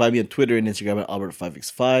Albert. You can find me on Twitter and Instagram at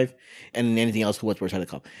Albert5x5 and anything else,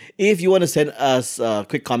 whowhatwheres.com. If you want to send us a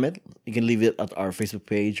quick comment, you can leave it at our Facebook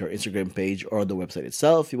page or Instagram page or on the website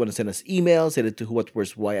itself. If you want to send us email, send it to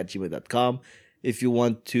whowhatwhereswhy@gmail.com. If you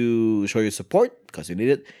want to show your support, because you need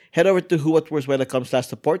it, head over to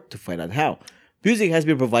whowhatwhereswhy.com/support to find out how. Music has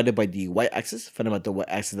been provided by the Y-Axis. Find them at the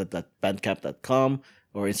Y-Axis.bandcamp.com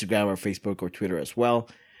or Instagram or Facebook or Twitter as well.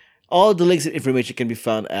 All the links and information can be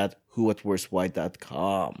found at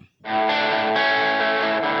whowhatwhereswhy.com.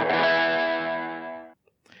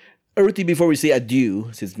 Ruti, before we say adieu,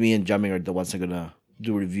 since me and Jaming are the ones that are going to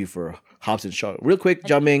do a review for Hobbs and Shaw. Real quick,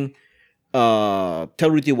 Jaming, tell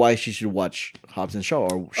Ruti why she should watch Hobbs and Shaw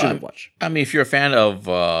or shouldn't watch. I mean, if you're a fan of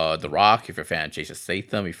The Rock, if you're a fan of Jason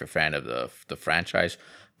Statham, if you're a fan of the franchise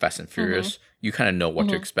Fast and Furious, you kind of know what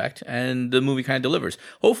to expect, and the movie kind of delivers.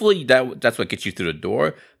 Hopefully, that's what gets you through the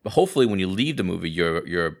door. But hopefully, when you leave the movie,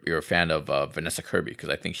 you're a fan of Vanessa Kirby, because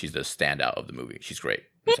I think she's the standout of the movie. She's great.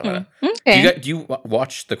 Okay. Do you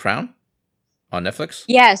watch The Crown on Netflix?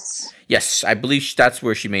 Yes. Yes, I believe that's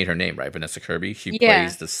where she made her name, right? Vanessa Kirby. She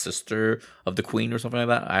plays the sister of the Queen or something like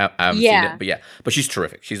that. I haven't seen it, but she's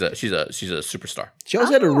terrific. She's a superstar. She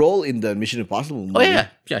also had a role in the Mission Impossible movie. Oh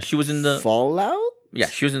yeah. She was in the Fallout. Yeah,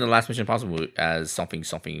 she was in the last Mission Impossible movie as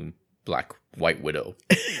something Black White Widow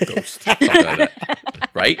ghost, something like that,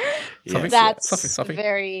 right? Yeah. That's something.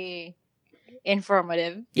 very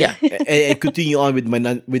informative. Yeah. And continue on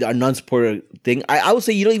with our non-spoiler thing. I would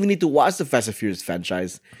say you don't even need to watch the Fast and Furious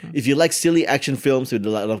franchise. If you like silly action films with a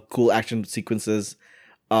lot of cool action sequences,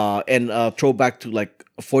 and throwback to like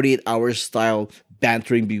 48 hours style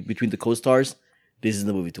bantering between the co-stars, this is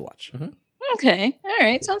the movie to watch. Okay. All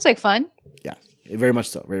right. Sounds like fun. Yeah, very much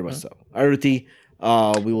so. Very much so. All right, Ruthie,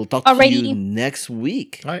 we will talk to you next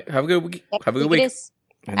week. All right. Have a good week. Yep, Have a good think it week. is.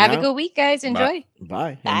 And Have now- a good week, guys. Enjoy.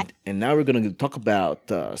 Bye. Bye. And now we're going to talk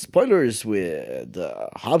about spoilers with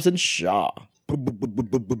Hobbs and Shaw.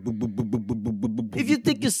 If you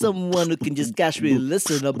think you're someone who can just casually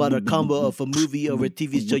listen about a combo of a movie or a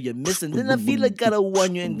TV show you're missing, then I feel like I gotta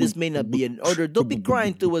warn you, and this may not be in order. Don't be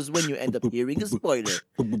crying to us when you end up hearing a spoiler.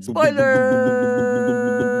 Spoilers!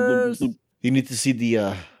 You need to see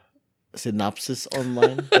the synopsis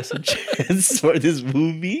online for this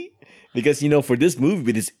movie. Because, for this movie,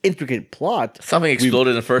 with this intricate plot... Something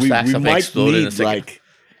exploded in the first half. We Something might exploded in the need, second.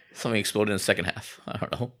 Something exploded in the second half. I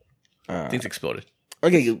don't know. Things exploded.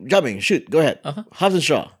 Okay, Jumping, shoot, go ahead. Hobbs and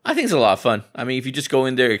Shaw. I think it's a lot of fun. I mean, if you just go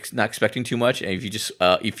in there not expecting too much, and if you just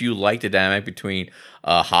if you like the dynamic between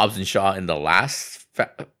Hobbs and Shaw in the last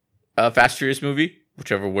Fast Furious movie,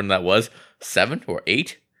 whichever one that was, 7 or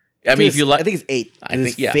 8. I mean, if you like, I think it's 8. I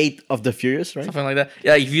think, yeah. Fate of the Furious, right? Something like that.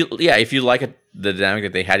 Yeah, if you like the dynamic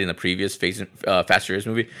that they had in the previous Fast Furious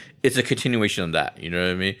movie, it's a continuation of that. You know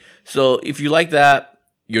what I mean? So if you like that,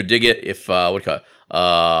 you'll dig it. If I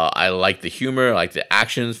like the humor, I like the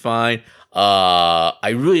action's fine.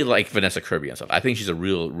 I really like Vanessa Kirby and stuff. I think she's a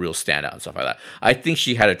real standout and stuff like that. I think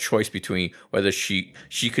she had a choice between whether she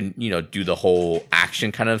can do the whole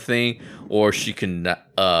action kind of thing, or she can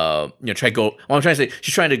try to go. Well, I'm trying to say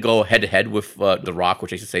she's trying to go head to head with The Rock,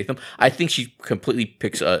 which I should say them. I think she completely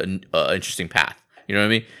picks an interesting path. You know what I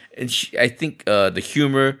mean? And I think the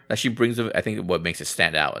humor that she brings of it, I think what makes it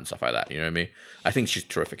stand out and stuff like that. You know what I mean? I think she's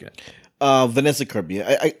terrific in it. Vanessa Kirby.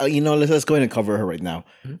 Let's go ahead and cover her right now.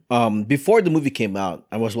 Before the movie came out,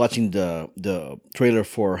 I was watching the trailer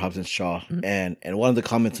for Hobbs and Shaw, and one of the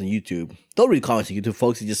comments on YouTube. Don't read comments on YouTube,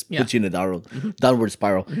 folks. It just puts you in a downward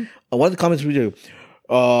spiral. One of the comments read,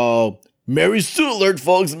 "Mary Sue alert,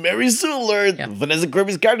 folks! Mary Sue alert! Yeah. Vanessa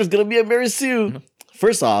Kirby's character is gonna be a Mary Sue."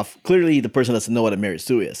 First off, clearly the person doesn't know what a Mary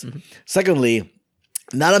Sue is. Secondly,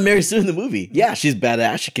 not a Mary Sue in the movie. Yeah, she's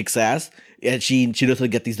badass. She kicks ass. And she knows how to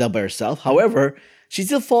get things done by herself. However, she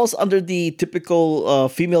still falls under the typical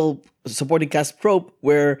female supporting cast trope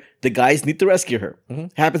where the guys need to rescue her.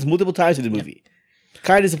 Happens multiple times in the movie.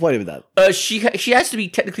 Kind of disappointed with that. She has to be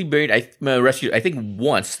technically rescued. I think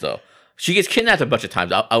once though. She gets kidnapped a bunch of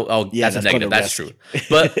times. That's a negative. That's true.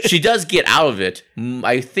 But she does get out of it.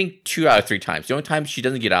 I think 2 out of 3 times. The only time she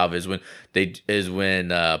doesn't get out of it is when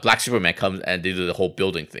Black Superman comes and they do the whole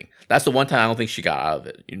building thing. That's the one time I don't think she got out of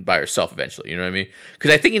it by herself eventually. You know what I mean?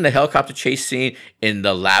 Because I think in the helicopter chase scene in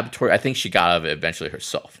the laboratory, I think she got out of it eventually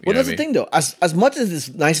herself. Well, that's the thing though. As much as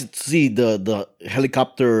it's nice to see the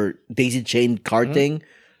helicopter daisy chain car thing.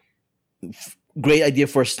 Great idea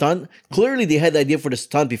for a stunt. Clearly, they had the idea for the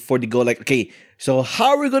stunt before they go like, okay, so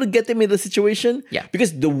how are we going to get them in the situation? Yeah.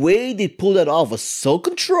 Because the way they pulled that off was so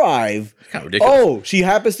contrived. Kind of ridiculous. Oh, she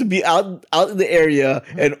happens to be out in the area,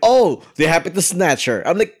 and they happen to snatch her.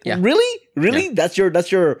 I'm like, really? Yeah. That's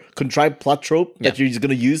your contrived plot trope that you're just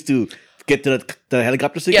going to use to get to the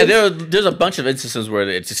helicopter sequence? Yeah, there's a bunch of instances where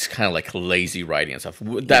it's just kind of like lazy writing and stuff.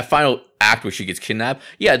 That final act where she gets kidnapped,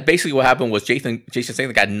 basically what happened was Jason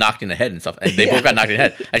Statham got knocked in the head and stuff, and they both got knocked in the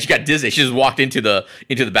head, and she got dizzy. She just walked into the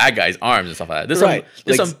bad guy's arms and stuff like that.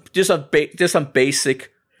 There's some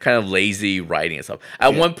basic kind of lazy writing and stuff.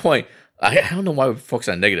 At one point, I don't know why we focus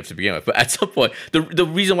on negative to begin with, but at some point, the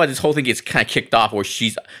reason why this whole thing gets kind of kicked off, where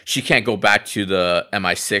she can't go back to the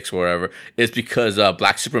MI6 or whatever, is because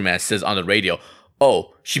Black Superman says on the radio,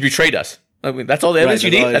 "Oh, she betrayed us." I mean, that's all the evidence you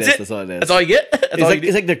need. That's it. That's all it is. That's all you get.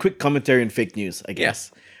 It's like the quick commentary and fake news, I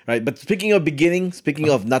guess. Yeah. Right. But speaking of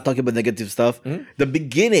not talking about negative stuff, the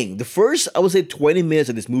beginning, the first, I would say 20 minutes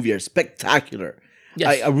of this movie are spectacular.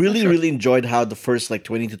 Yes, I really enjoyed how the first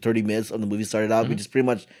 20 to 30 minutes of the movie started out, which is pretty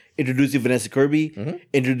much introducing Vanessa Kirby,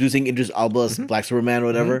 introducing Idris Elba as Black Superman or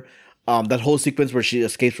whatever. That whole sequence where she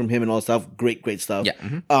escapes from him and all that stuff, great stuff. Yeah.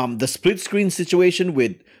 The split screen situation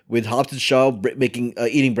with Hobbs and Shaw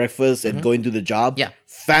eating breakfast and going to the job,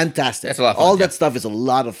 fantastic. That's a lot of fun, all that stuff is a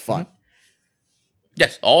lot of fun.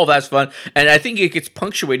 Yes, all of that's fun, and I think it gets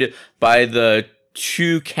punctuated by the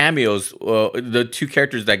two cameos, the two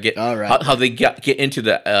characters that get All right. how they get into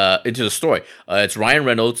the story. It's Ryan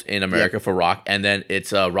Reynolds in America for Rock, and then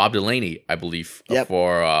it's Rob Delaney, I believe,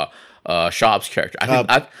 for Hobbs' character.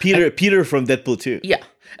 I think Peter from Deadpool 2. Yeah,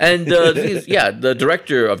 and the thing is, the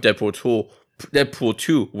director of Deadpool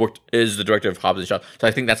 2 is the director of Hobbs and Shaw. So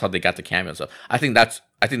I think that's how they got the cameo stuff. I think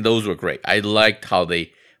those were great. I liked how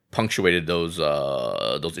they punctuated those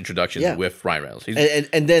introductions with Ryan Reynolds.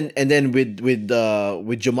 And then with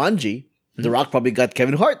Jumanji, The Rock probably got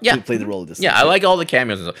Kevin Hart to play the role of this. Yeah, I like all the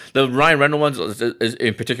cameos and stuff. The Ryan Reynolds ones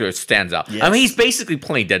in particular stands out. Yes. I mean, he's basically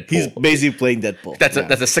playing Deadpool. He's basically playing Deadpool. That's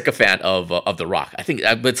a sycophant of The Rock. I think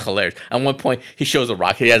it's hilarious. At one point, he shows The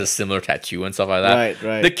Rock. He has a similar tattoo and stuff like that.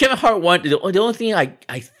 Right. The Kevin Hart one, the only thing I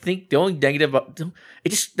think, the only negative,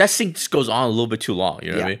 that scene just goes on a little bit too long.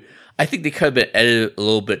 You know what I mean? I think they could have been edited a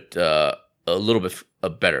little bit better.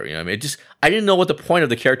 You know what I mean? I didn't know what the point of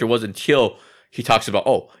the character was until he talks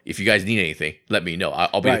about, if you guys need anything, let me know.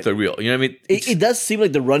 I'll be the third wheel. You know what I mean? It does seem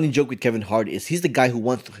like the running joke with Kevin Hart is he's the guy who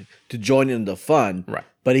wants to join in the fun, right?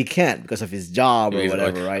 But he can't because of his job or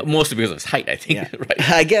whatever, right? Mostly because of his height, I think. Yeah. Right?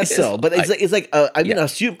 I guess so. But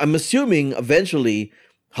I'm assuming eventually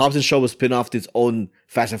Hobbs and Shaw will spin off its own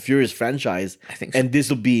Fast and Furious franchise. I think so. And this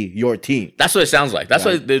will be your team. That's what it sounds like. That's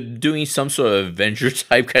why they're doing some sort of Avenger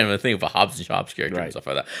type kind of a thing for Hobbs and Shaw's character and stuff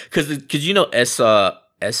like that. Because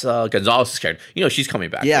Essa Gonzalez's character, she's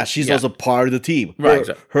coming back. Yeah, she's also part of the team.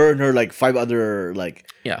 Her and her like 5 other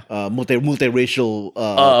multiracial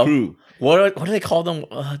crew. What do they call them?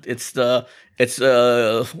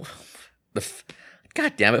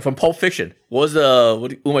 God damn it! From Pulp Fiction, what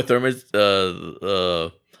was Uma Thurman's?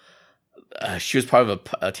 She was part of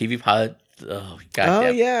a TV pilot. Oh,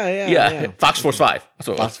 goddamn. Yeah. Fox Force 5. That's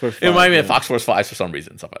what Fox Force 5. It reminded me of Fox Force 5 for some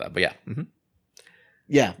reason, stuff like that. But yeah. Mm-hmm.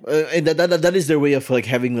 Yeah, and that is their way of like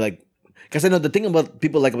having like, because I know the thing about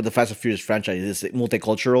people like about the Fast and Furious franchise is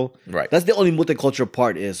multicultural. Right. That's the only multicultural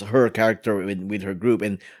part is her character with her group,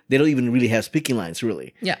 and they don't even really have speaking lines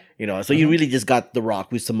really. Yeah. So you really just got The Rock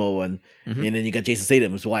who's Samoan, and then you got Jason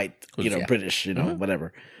Statham who's white, British,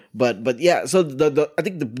 whatever. But yeah, so I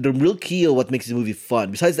think the real key of what makes the movie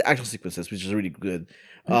fun, besides the action sequences, which is really good,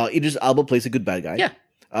 Idris Elba plays a good bad guy. Yeah.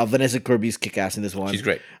 Vanessa Kirby's kick-ass in this one. She's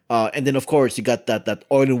great. And then, of course, you got that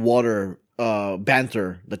oil and water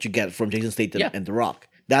banter that you get from Jason Statham and The Rock.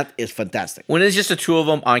 That is fantastic. When it's just the two of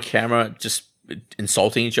them on camera, just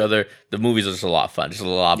insulting each other, the movies are just a lot of fun. Just a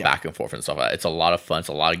lot of back and forth and stuff like that. It's a lot of fun.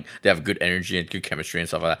 They have good energy and good chemistry and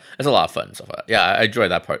stuff like that. It's a lot of fun and stuff like that. Yeah, I enjoy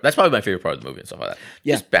that part. That's probably my favorite part of the movie and stuff like that.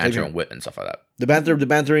 Yeah, just banter and wit and stuff like that. The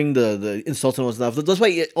bantering, the insults and stuff. That's why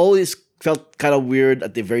it always felt kind of weird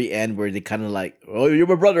at the very end where they kind of like, oh, you're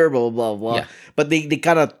my brother, blah, blah, blah, blah. Yeah. But they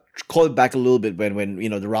kind of call it back a little bit when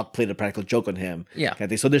The Rock played a practical joke on him. Yeah. Kind of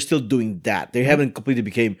thing. So they're still doing that. They haven't completely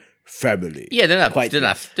became family. Yeah, they're not like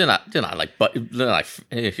like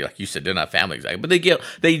you said, they're not family exactly. But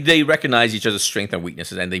they recognize each other's strengths and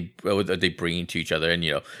weaknesses, and they bring into each other, and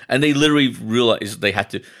and they literally realize they have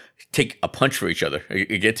to take a punch for each other,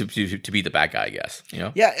 get to be the bad guy, I guess.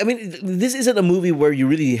 Yeah, I mean, this isn't a movie where you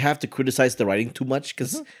really have to criticize the writing too much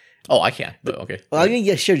because. Oh, I can. But okay. Well, I mean,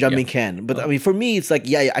 yeah, sure, Jianming can, but I mean, for me, it's like,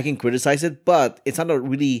 I can criticize it, but it's not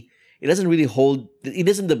really. It doesn't really hold. It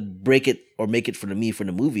doesn't break it or make it for the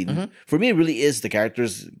movie. Mm-hmm. For me, it really is the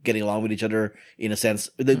characters getting along with each other in a sense.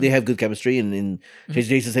 They have good chemistry, and in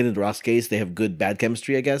Jason Statham and The Rock's case, they have good bad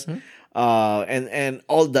chemistry, I guess. And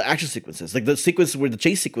all the action sequences, like the sequence where the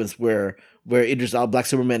chase sequence where Idris Elba, Black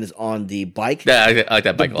Superman, is on the bike. Yeah, I like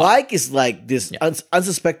that bike. The bike is like this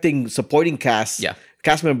unsuspecting supporting cast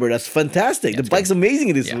cast member. That's fantastic. The bike's amazing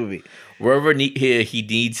in this movie. Wherever he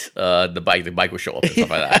needs the bike will show up and stuff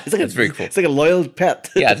like that. It's very cool. It's like a loyal pet.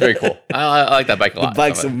 Yeah, it's very cool. I like that bike a lot. The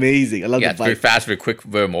bike's amazing. I love the bike. It's very fast, very quick,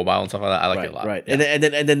 very mobile and stuff like that. I like it a lot. Right. Yeah.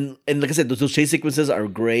 And like I said, those chase sequences are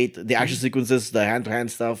great. The action sequences, the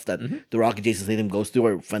hand-to-hand stuff that The Rock and Jason Statham goes through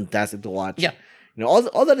are fantastic to watch. Yeah.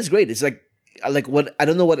 All that is great. It's like what I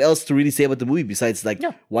don't know what else to really say about the movie besides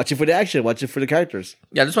watch it for the action, watch it for the characters.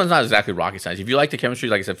 Yeah, this one's not exactly rocket science. If you like the chemistry,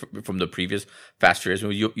 like I said from the previous Fast Furious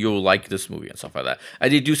movie, you'll like this movie and stuff like that.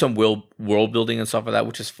 And they do some world building and stuff like that,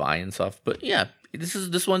 which is fine and stuff. But yeah, this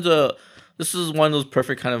is one of those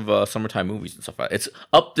perfect kind of summertime movies and stuff like that. It's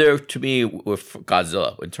up there to me with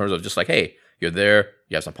Godzilla in terms of just like, hey, you're there,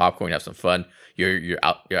 You have some popcorn. You have some fun. You're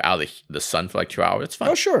out of the sun for like 2 hours. It's fun.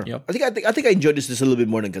 Oh sure. You know? I think I enjoyed this just a little bit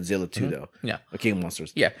more than Godzilla 2 though. Yeah. Or King of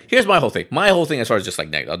Monsters. Yeah. Here's my whole thing. My whole thing as far as just like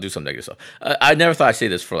negative. I'll do some negative stuff. I never thought I'd say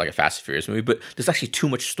this for like a Fast and Furious movie, but there's actually too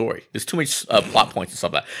much story. There's too much plot points and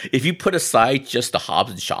stuff like that. If you put aside just the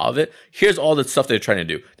Hobbs and Shaw of it, here's all the stuff they're trying to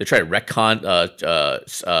do. They're trying to retcon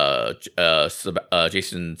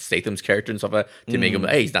Jason Statham's character and stuff like that to make him,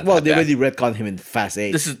 hey, he's not. Well, that they bad. already retconned him in Fast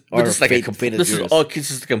 8. This is this like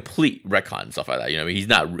is a complete retcon and stuff like that. You know what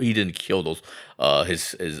I mean? He didn't kill those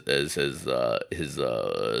his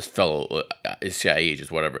fellow his CIA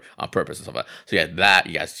agents, whatever, on purpose and stuff like that. So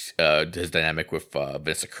you got his dynamic with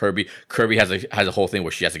Vanessa Kirby. Kirby has a whole thing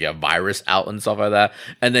where she has to get a virus out and stuff like that.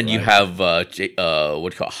 And then you have what do you call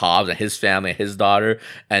it, Hobbs and his family and his daughter.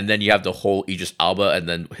 And then you have the whole Idris Elba and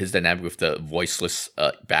then his dynamic with the voiceless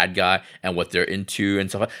bad guy and what they're into and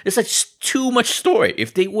stuff like that. It's like just too much story.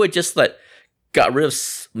 If they would just got rid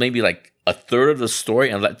of maybe like a third of the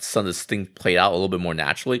story and let some of this thing play out a little bit more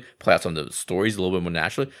naturally, play out some of the stories a little bit more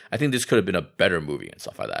naturally, I think this could have been a better movie and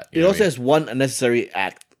stuff like that. It also has one unnecessary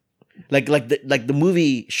act. Like the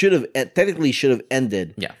movie technically should have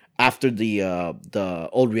ended after the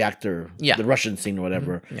old reactor, the Russian scene or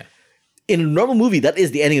whatever. Yeah. In a normal movie, that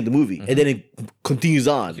is the ending of the movie, and then it continues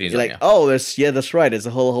on. You're like, oh, that's right. It's a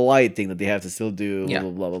whole Hawaii thing that they have to still do. Blah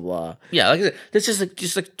blah blah blah. Yeah, like I said, there's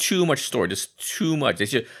just like too much story, just too much.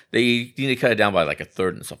 They need to cut it down by like a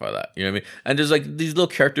third and stuff like that. You know what I mean? And there's like these little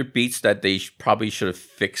character beats that they probably should have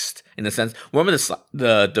fixed in a sense. Remember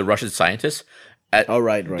the Russian scientists?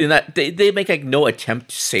 Right. In that they make like no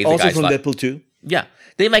attempt to save the guy's life. Also from Deadpool 2. Yeah,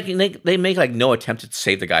 they make like no attempt to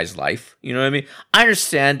save the guy's life. You know what I mean? I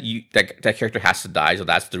understand that character has to die, so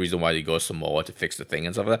that's the reason why they go to Samoa to fix the thing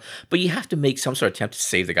and stuff like that. But you have to make some sort of attempt to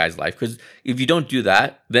save the guy's life, because if you don't do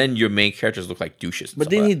that, then your main characters look like douches. But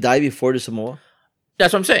didn't he die before the Samoa?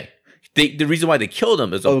 That's what I'm saying. The reason why they killed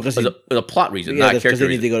him is a plot reason, not a character reason.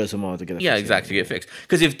 They need to go to Samoa to get it. Yeah, exactly, to get fixed.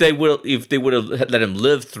 Because if they would have let him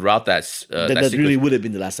live throughout that, that really would have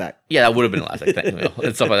been the last act. Yeah, that would have been the last act,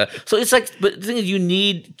 and stuff like that. So it's like, but the thing is, you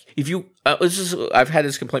need I've had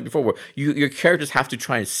this complaint before where your characters have to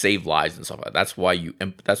try and save lives and stuff like that. That's why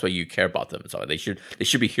you care about them and stuff like that. They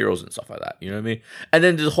should be heroes and stuff like that. You know what I mean? And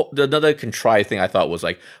then another contrived thing I thought was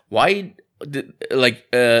like, why? In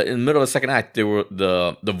the middle of the second act, there were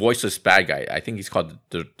the voiceless bad guy. I think he's called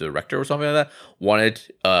the director or something like that. Wanted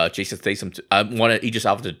Jason Statham wanted Idris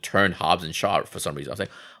Elba to turn Hobbs and Shaw for some reason. I was like,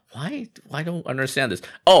 why? I don't understand this.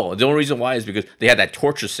 Oh, the only reason why is because they had that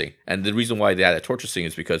torture scene, and the reason why they had that torture scene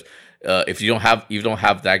is because if you don't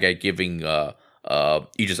have that guy giving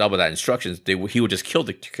Idris Elba that instructions, he would just kill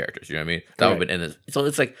the two characters. You know what I mean? That would have been in it. So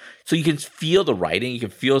it's like, so you can feel the writing, you can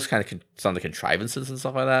feel kind of some of the contrivances and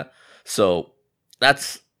stuff like that. So I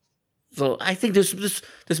think this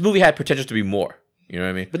movie had potential to be more. You know what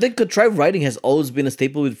I mean? But then contrived writing has always been a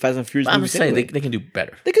staple with Fast and Furious movies. I'm just saying anyway. they can do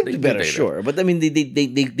better. They can do better, sure. But I mean,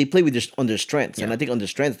 they play with on their strengths, and I think on their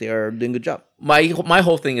strengths they are doing a good job. My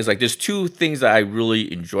whole thing is like, there's two things that I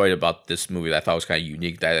really enjoyed about this movie that I thought was kind of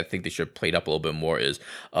unique that I think they should have played up a little bit more. Is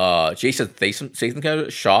Jason Statham kind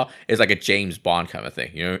of Shaw is like a James Bond kind of thing.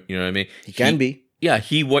 You know what I mean? He can be. Yeah,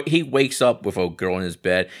 he wakes up with a girl in his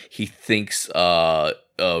bed. He thinks the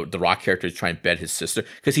Rock character is trying to bed his sister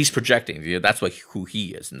because he's projecting. You know, that's who he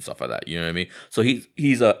is and stuff like that. You know what I mean? So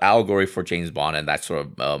he's an allegory for James Bond and that sort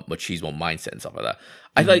of machismo mindset and stuff like that.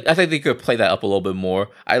 Mm-hmm. I think they could play that up a little bit more.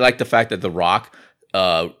 I like the fact that the Rock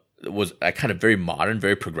was kind of very modern,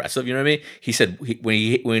 very progressive. You know what I mean? He said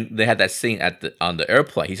when they had that scene on the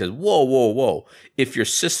airplane, he says, "Whoa! If your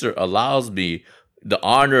sister allows me the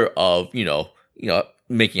honor of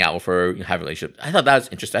making out with her, having a relationship." I thought that was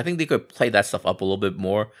interesting. I think they could play that stuff up a little bit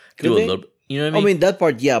more. Do a little bit, you know what I mean? I mean, that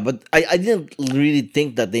part, yeah, but I didn't really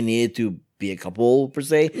think that they needed to be a couple per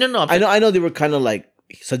se. No. I know they were kind of like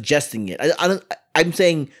suggesting it. I'm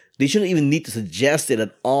saying they shouldn't even need to suggest it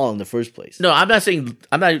at all in the first place. No, I'm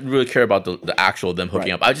not really care about the actual them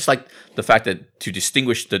hooking up. I just like the fact that to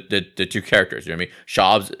distinguish the two characters. You know what I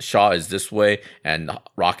mean? Shaw is this way and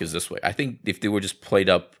Rock is this way. I think if they were just played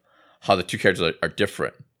up how the two characters are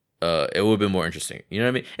different, it would have been more interesting. You know what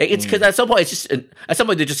I mean? It's because at some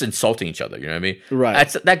point they're just insulting each other. You know what I mean?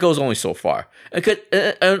 Right. That goes only so far.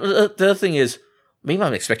 The other thing is, maybe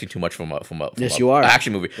I'm expecting too much from you are.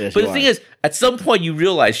 action movie. Yes, but the thing is, at some point you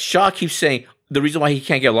realize Shaw keeps saying the reason why he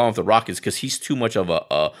can't get along with the Rock is because he's too much of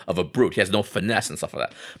a brute. He has no finesse and stuff like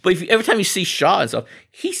that. But every time you see Shaw and stuff,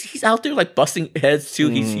 he's out there like busting heads too.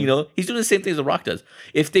 He's he's doing the same thing as the Rock does.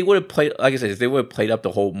 If they would have played, like I said, if they would have played up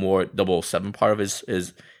the whole more 007 part of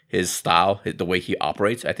his style, the way he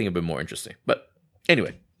operates, I think it'd been more interesting. But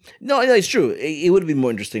anyway, No, it's true. It would be more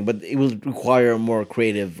interesting, but it will require more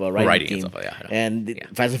creative writing team. And stuff like that. And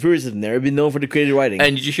Fast and Furious has never been known for the creative writing.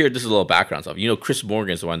 And did you hear this is a little background stuff? You know, Chris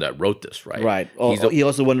Morgan is the one that wrote this, right? Right. He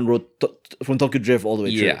also wrote from Tokyo Drift all the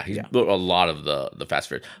way through. Yeah, he wrote a lot of the Fast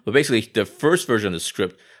Furious. But basically, the first version of the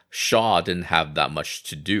script, Shaw didn't have that much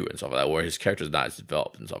to do and stuff like that, where his character is not as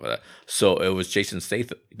developed and stuff like that. So it was Jason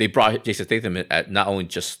Statham. They brought Jason Statham in at not only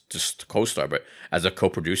just co-star, but as a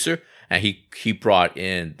co-producer. And he brought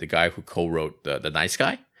in the guy who co-wrote the Nice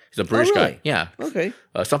Guy. He's a British guy. Yeah. Okay.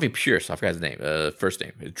 Something Pierce. I forgot his name. First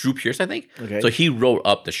name. Drew Pierce, I think. Okay. So he wrote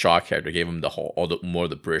up the Shaw character, gave him more of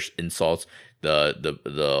the British insults,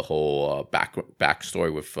 the whole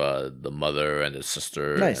backstory with the mother and the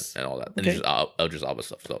sister and all that. And just Idris Elba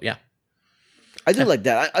stuff. So yeah. I do like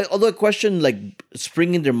that. Although I question like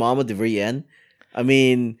springing their mom at the very end. I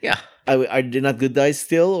mean, yeah. Are they not good guys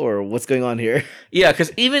still, or what's going on here? Yeah,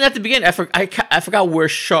 because even at the beginning, I forgot where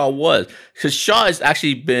Shaw was. Because Shaw has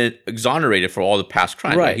actually been exonerated for all the past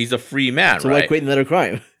crimes. Right. He's a free man, so why create another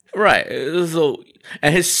crime? Right. So,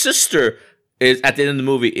 and his sister is, at the end of the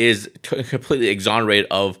movie, is completely exonerated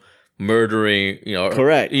of murdering,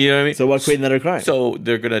 Correct. You know what I mean? So why create another crime? So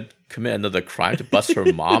they're going to commit another crime to bust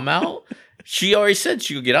her mom out? She already said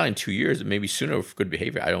she could get out in 2 years and maybe sooner with good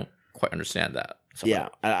behavior. I don't quite understand that.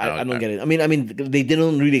 I don't get it. I mean, they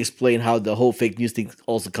didn't really explain how the whole fake news thing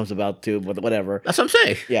also comes about too, but whatever. That's what I'm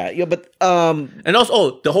saying. Yeah, but and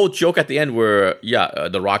also the whole joke at the end where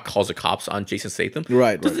The Rock calls the cops on Jason Statham.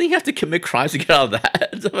 Right. Doesn't he have to commit crimes to get out of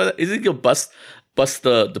that? Isn't he gonna bust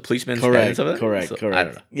the policeman's head and stuff like that? Correct. I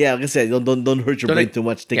don't know. Yeah, like I said, don't hurt your brain too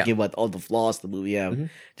much thinking about all the flaws the movie have. Mm-hmm.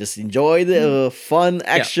 Just enjoy the fun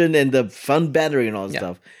action and the fun banter and all that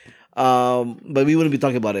stuff. But we wouldn't be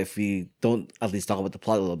talking about it if we don't at least talk about the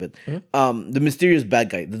plot a little bit. Mm-hmm. The mysterious bad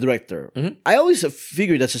guy, the director. Mm-hmm. I always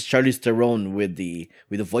figured that's just Charlize Theron with the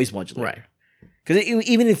voice modulator, right? Because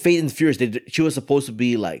even in Fate and Furious, she was supposed to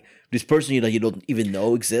be like this person you don't even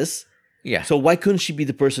know exists. Yeah. So why couldn't she be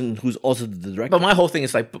the person who's also the director? But my whole thing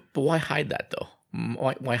is like, but why hide that though?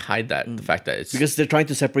 Why hide that? The fact that it's because they're trying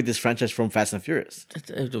to separate this franchise from Fast and Furious.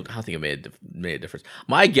 I don't think it made a difference.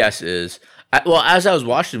 My guess is, as I was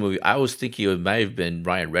watching the movie, I was thinking it might have been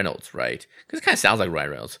Ryan Reynolds, right? Because it kind of sounds like Ryan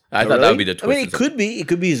Reynolds. I thought that would be the twist. I mean, it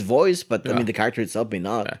could be his voice, but I mean, the character itself may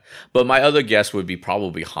not. Yeah. But my other guess would be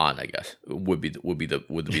probably Han. I guess would be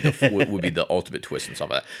the ultimate twist and stuff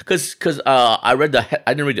like that. Because I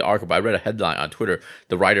didn't read the article, but I read a headline on Twitter.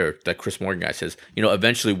 The writer, that Chris Morgan guy, says,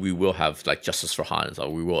 eventually we will have like justice for Han, and so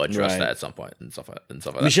we will address that at some point and stuff like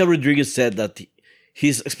that. Michelle Rodriguez said that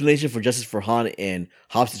his explanation for justice for Han in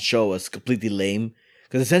Hobbs and Shaw was completely lame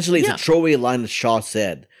because essentially it's a throwaway line that Shaw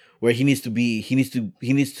said where he needs to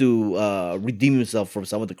redeem himself from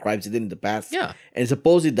some of the crimes he did in the past. Yeah, and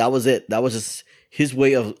supposedly that was it. That was just his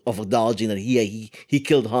way of acknowledging that he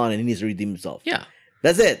killed Han and he needs to redeem himself. Yeah.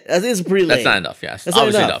 That's it. That's pretty lame. That's not enough. Yeah, it's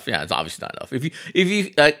obviously enough. Yeah, it's obviously not enough. If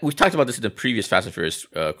you we talked about this in the previous Fast and Furious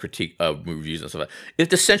critique reviews and stuff. If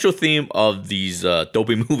the central theme of these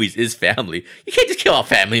dopey movies is family, you can't just kill off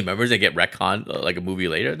family members and get retconned like a movie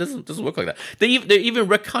later. It doesn't work like that. They even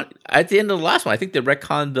retcon at the end of the last one. I think they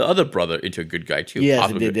retconned the other brother into a good guy too.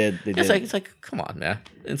 Yes, they did. It's like come on, man,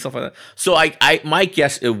 and stuff like that. So my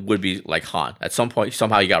guess it would be like Han. At some point,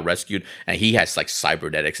 somehow he got rescued and he has like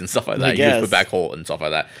cybernetics and stuff like that. He just put back hole and stuff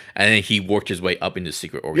like that, and then he worked his way up into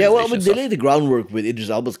secret organization. Yeah, well, but they laid the groundwork with Idris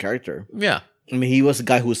Elba's character. Yeah, I mean, he was a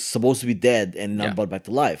guy who was supposed to be dead and not brought back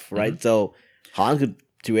to life, right? Mm-hmm. So Han could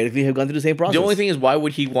theoretically have gone through the same process. The only thing is, why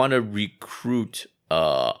would he want to recruit?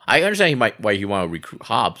 I understand why he want to recruit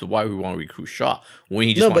Hobbs, but why would he want to recruit Shaw when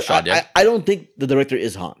he just wants Shaw dead? I don't think the director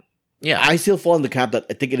is Han. Yeah, I still fall in the camp that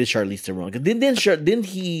I think it is Charlize Theron. Didn't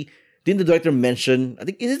the director mention? I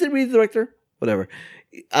think is it really the director? Whatever.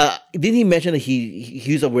 Didn't he mention that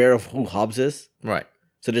he's aware of who Hobbs is? Right.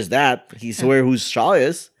 So there's that. He's aware who Shaw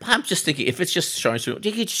is. I'm just thinking if it's just Charlize Theron,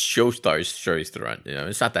 they could just show Charlize Theron.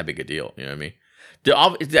 It's not that big a deal. You know what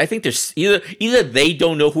I mean? I think there's either they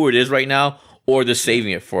don't know who it is right now, or they're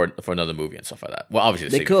saving it for another movie and stuff like that. Well,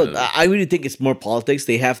 obviously they could. I really think it's more politics.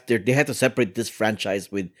 They have to separate this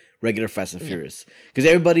franchise with regular Fast and Furious because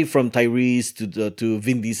everybody from Tyrese to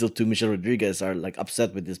Vin Diesel to Michelle Rodriguez are like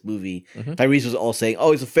upset with this movie. Mm-hmm. Tyrese was all saying,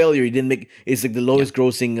 "Oh, it's a failure. He didn't make. It's like the lowest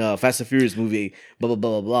grossing Fast and Furious movie." Blah blah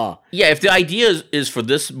blah blah blah. Yeah, if the idea is for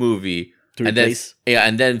this movie to replace,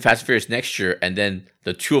 and then Fast and Furious next year, and then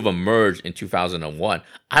the two of them merged in 2001.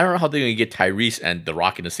 I don't know how they're going to get Tyrese and The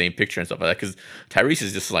Rock in the same picture and stuff like that, because Tyrese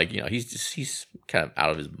is just like, he's kind of out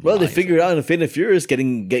of his mind. Well, they figured out in Fate and Furious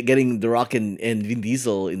getting The Rock and Vin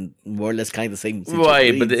Diesel in more or less kind of the same situation.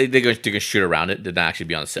 Right, but they're going to shoot around it. They're not actually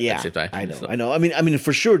be on the set at the same time. I know, I know. I mean,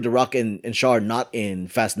 for sure, The Rock and Shaw are not in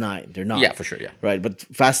Fast 9. They're not. Yeah, for sure, yeah. Right, but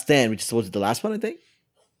Fast 10, which is supposed to be the last one, I think.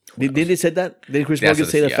 Did they say that? Did Chris Morgan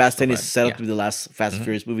say that Fast 10 is set up to be the last Fast and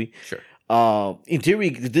Furious movie? Sure. In theory,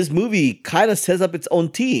 this movie kind of sets up its own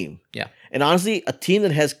team. Yeah. And honestly, a team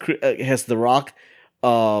that has The Rock,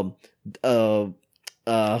 Ryan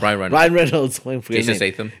Reynolds, Jason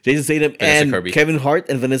Statham, and Kirby. Kevin Hart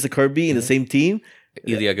and Vanessa Kirby in the same team.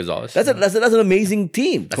 Ilya Gonzalez. That's an amazing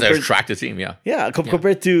team. That's an attractive team. Yeah. Yeah.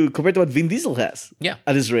 Compared to what Vin Diesel has. Yeah.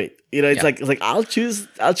 At his rate, it's like I'll choose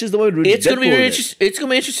the one. It's gonna be very interesting. It's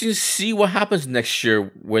gonna be interesting to see what happens next year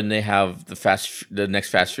when they have the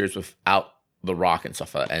next Fast Furious without The Rock and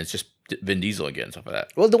stuff like that, and it's just Vin Diesel again and stuff like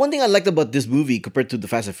that. Well, the one thing I liked about this movie compared to the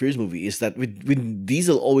Fast and Furious movie is that with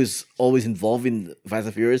Diesel always involved in Fast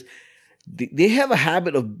and Furious, they have a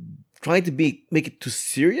habit of trying to make it too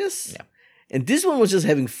serious. Yeah. And this one was just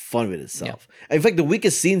having fun with itself. Yeah. In fact, the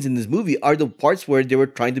weakest scenes in this movie are the parts where they were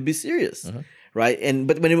trying to be serious, right?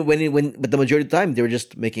 But the majority of the time they were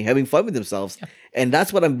just having fun with themselves, and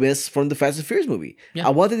that's what I miss from the Fast and Furious movie. Yeah. I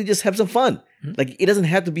wanted to just have some fun. Like it doesn't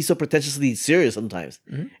have to be so pretentiously serious sometimes.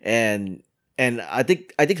 And I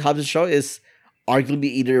think Hobbs and Shaw is arguably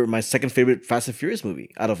either my second favorite Fast and Furious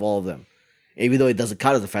movie out of all of them. Even though it doesn't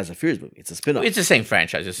count as a Fast and Furious movie, it's a spin-off. It's the same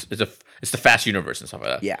franchise. It's the Fast universe and stuff like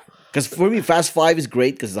that. Yeah, because for me, Fast 5 is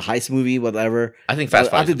great because it's a heist movie, whatever. I think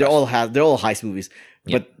Fast 5. I think they're all heist movies,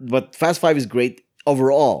 but Fast 5 is great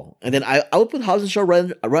overall. And then I would put Hobbs and Shaw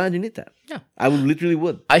right underneath that. Yeah, I literally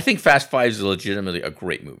would. I think Fast 5 is legitimately a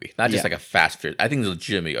great movie, not just like a Fast Furious. I think it's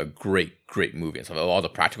legitimately a great movie and stuff. All the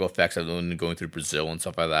practical effects of going through Brazil and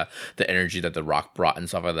stuff like that, the energy that The Rock brought and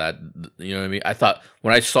stuff like that. You know what I mean? I thought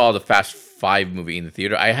when I saw the Fast 5 movie in the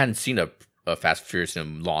theater, I hadn't seen a Fast Furious in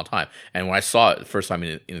a long time, and when I saw it the first time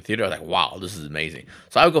in the theater, I was like, "Wow, this is amazing!"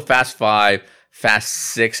 So I would go Fast 5, Fast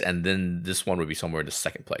 6, and then this one would be somewhere in the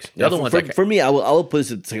second place. The other ones, for me, I will put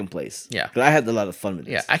this in second place. Yeah, because I had a lot of fun with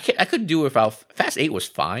this. Yeah, I could do without. Fast 8 was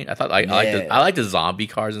fine. I thought I liked the zombie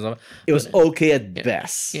cars and stuff. It was okay at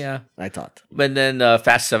best. Yeah, I thought. But then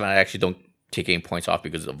Fast 7, I actually don't take any points off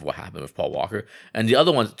because of what happened with Paul Walker. And the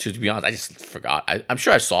other ones, to be honest, I just forgot. I'm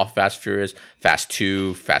sure I saw Fast Furious, Fast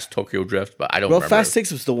 2, Fast Tokyo Drift, but I don't remember. Fast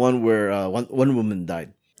 6 was the one where one woman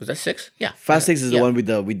died. Was that 6? Yeah. Fast 6 is the one with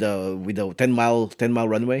the 10 mile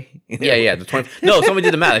runway. Yeah. The 20. No, somebody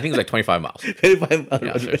did the math. I think it was like 25 miles. 25 miles.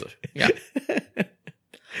 Yeah, seriously. Yeah.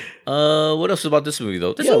 What else about this movie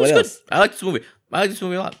though? This movie's good. I like this movie. I like this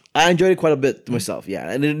movie a lot. I enjoyed it quite a bit myself.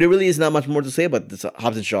 Yeah, and there really is not much more to say about this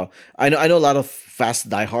Hobbs and Shaw. I know a lot of Fast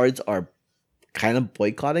diehards are kind of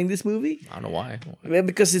boycotting this movie. I don't know why.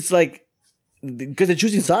 Because it's like because they're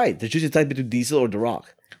choosing sides. They're choosing sides between Diesel or The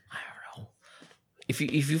Rock. If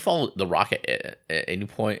you follow The Rock at any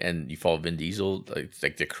point and you follow Vin Diesel,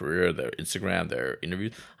 like their career, their Instagram, their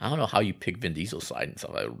interviews, I don't know how you pick Vin Diesel's side and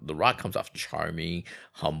stuff. Like, The Rock comes off charming,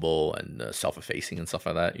 humble, and self-effacing and stuff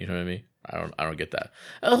like that. You know what I mean? I don't get that.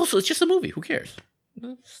 Also, it's just a movie. Who cares?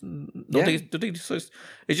 It's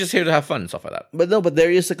just here to have fun and stuff like that. But there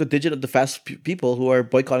is a contingent of the Fast people who are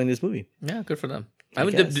boycotting this movie. Yeah, good for them. I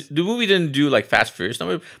mean, the movie didn't do like Fast Furious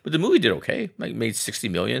number, but the movie did okay. Like made $60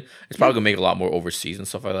 million. It's probably gonna make a lot more overseas and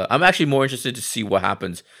stuff like that. I'm actually more interested to see what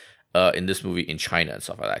happens in this movie in China and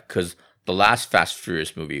stuff like that, because the last Fast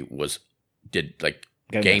Furious movie did like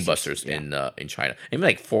gangbusters in China. It made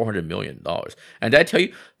like $400 million. And did I tell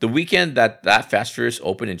you, the weekend that Fast Furious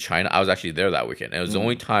opened in China, I was actually there that weekend. And it was the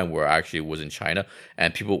only time where I actually was in China.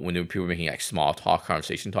 And people were making like small talk,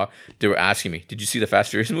 conversation talk, they were asking me, "Did you see the Fast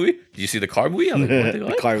Furious movie? Did you see the car movie?" I'm like,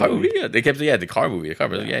 "What? The car movie? Yeah." They kept saying, "Yeah, the car movie. The car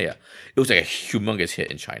movie." Yeah. It was like a humongous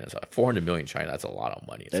hit in China. So $400 million in China, that's a lot of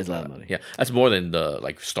money. That's a lot of money. Yeah, that's more than the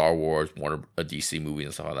like Star Wars, Warner, DC movies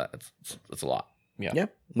and stuff like that. That's a lot. Yeah.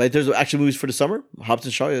 But in terms of action movies for the summer, Hobbs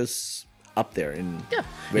and Shaw is up there.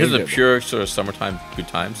 Here's a pure sort of summertime good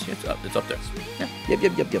times. Yeah, it's up there. Yeah.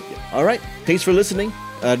 Yep. All right. Thanks for listening.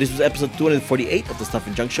 This was episode 248 of the Stuff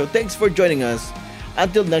and Junk Show. Thanks for joining us.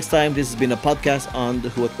 Until next time, this has been a podcast on the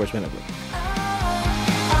Who What Course Network.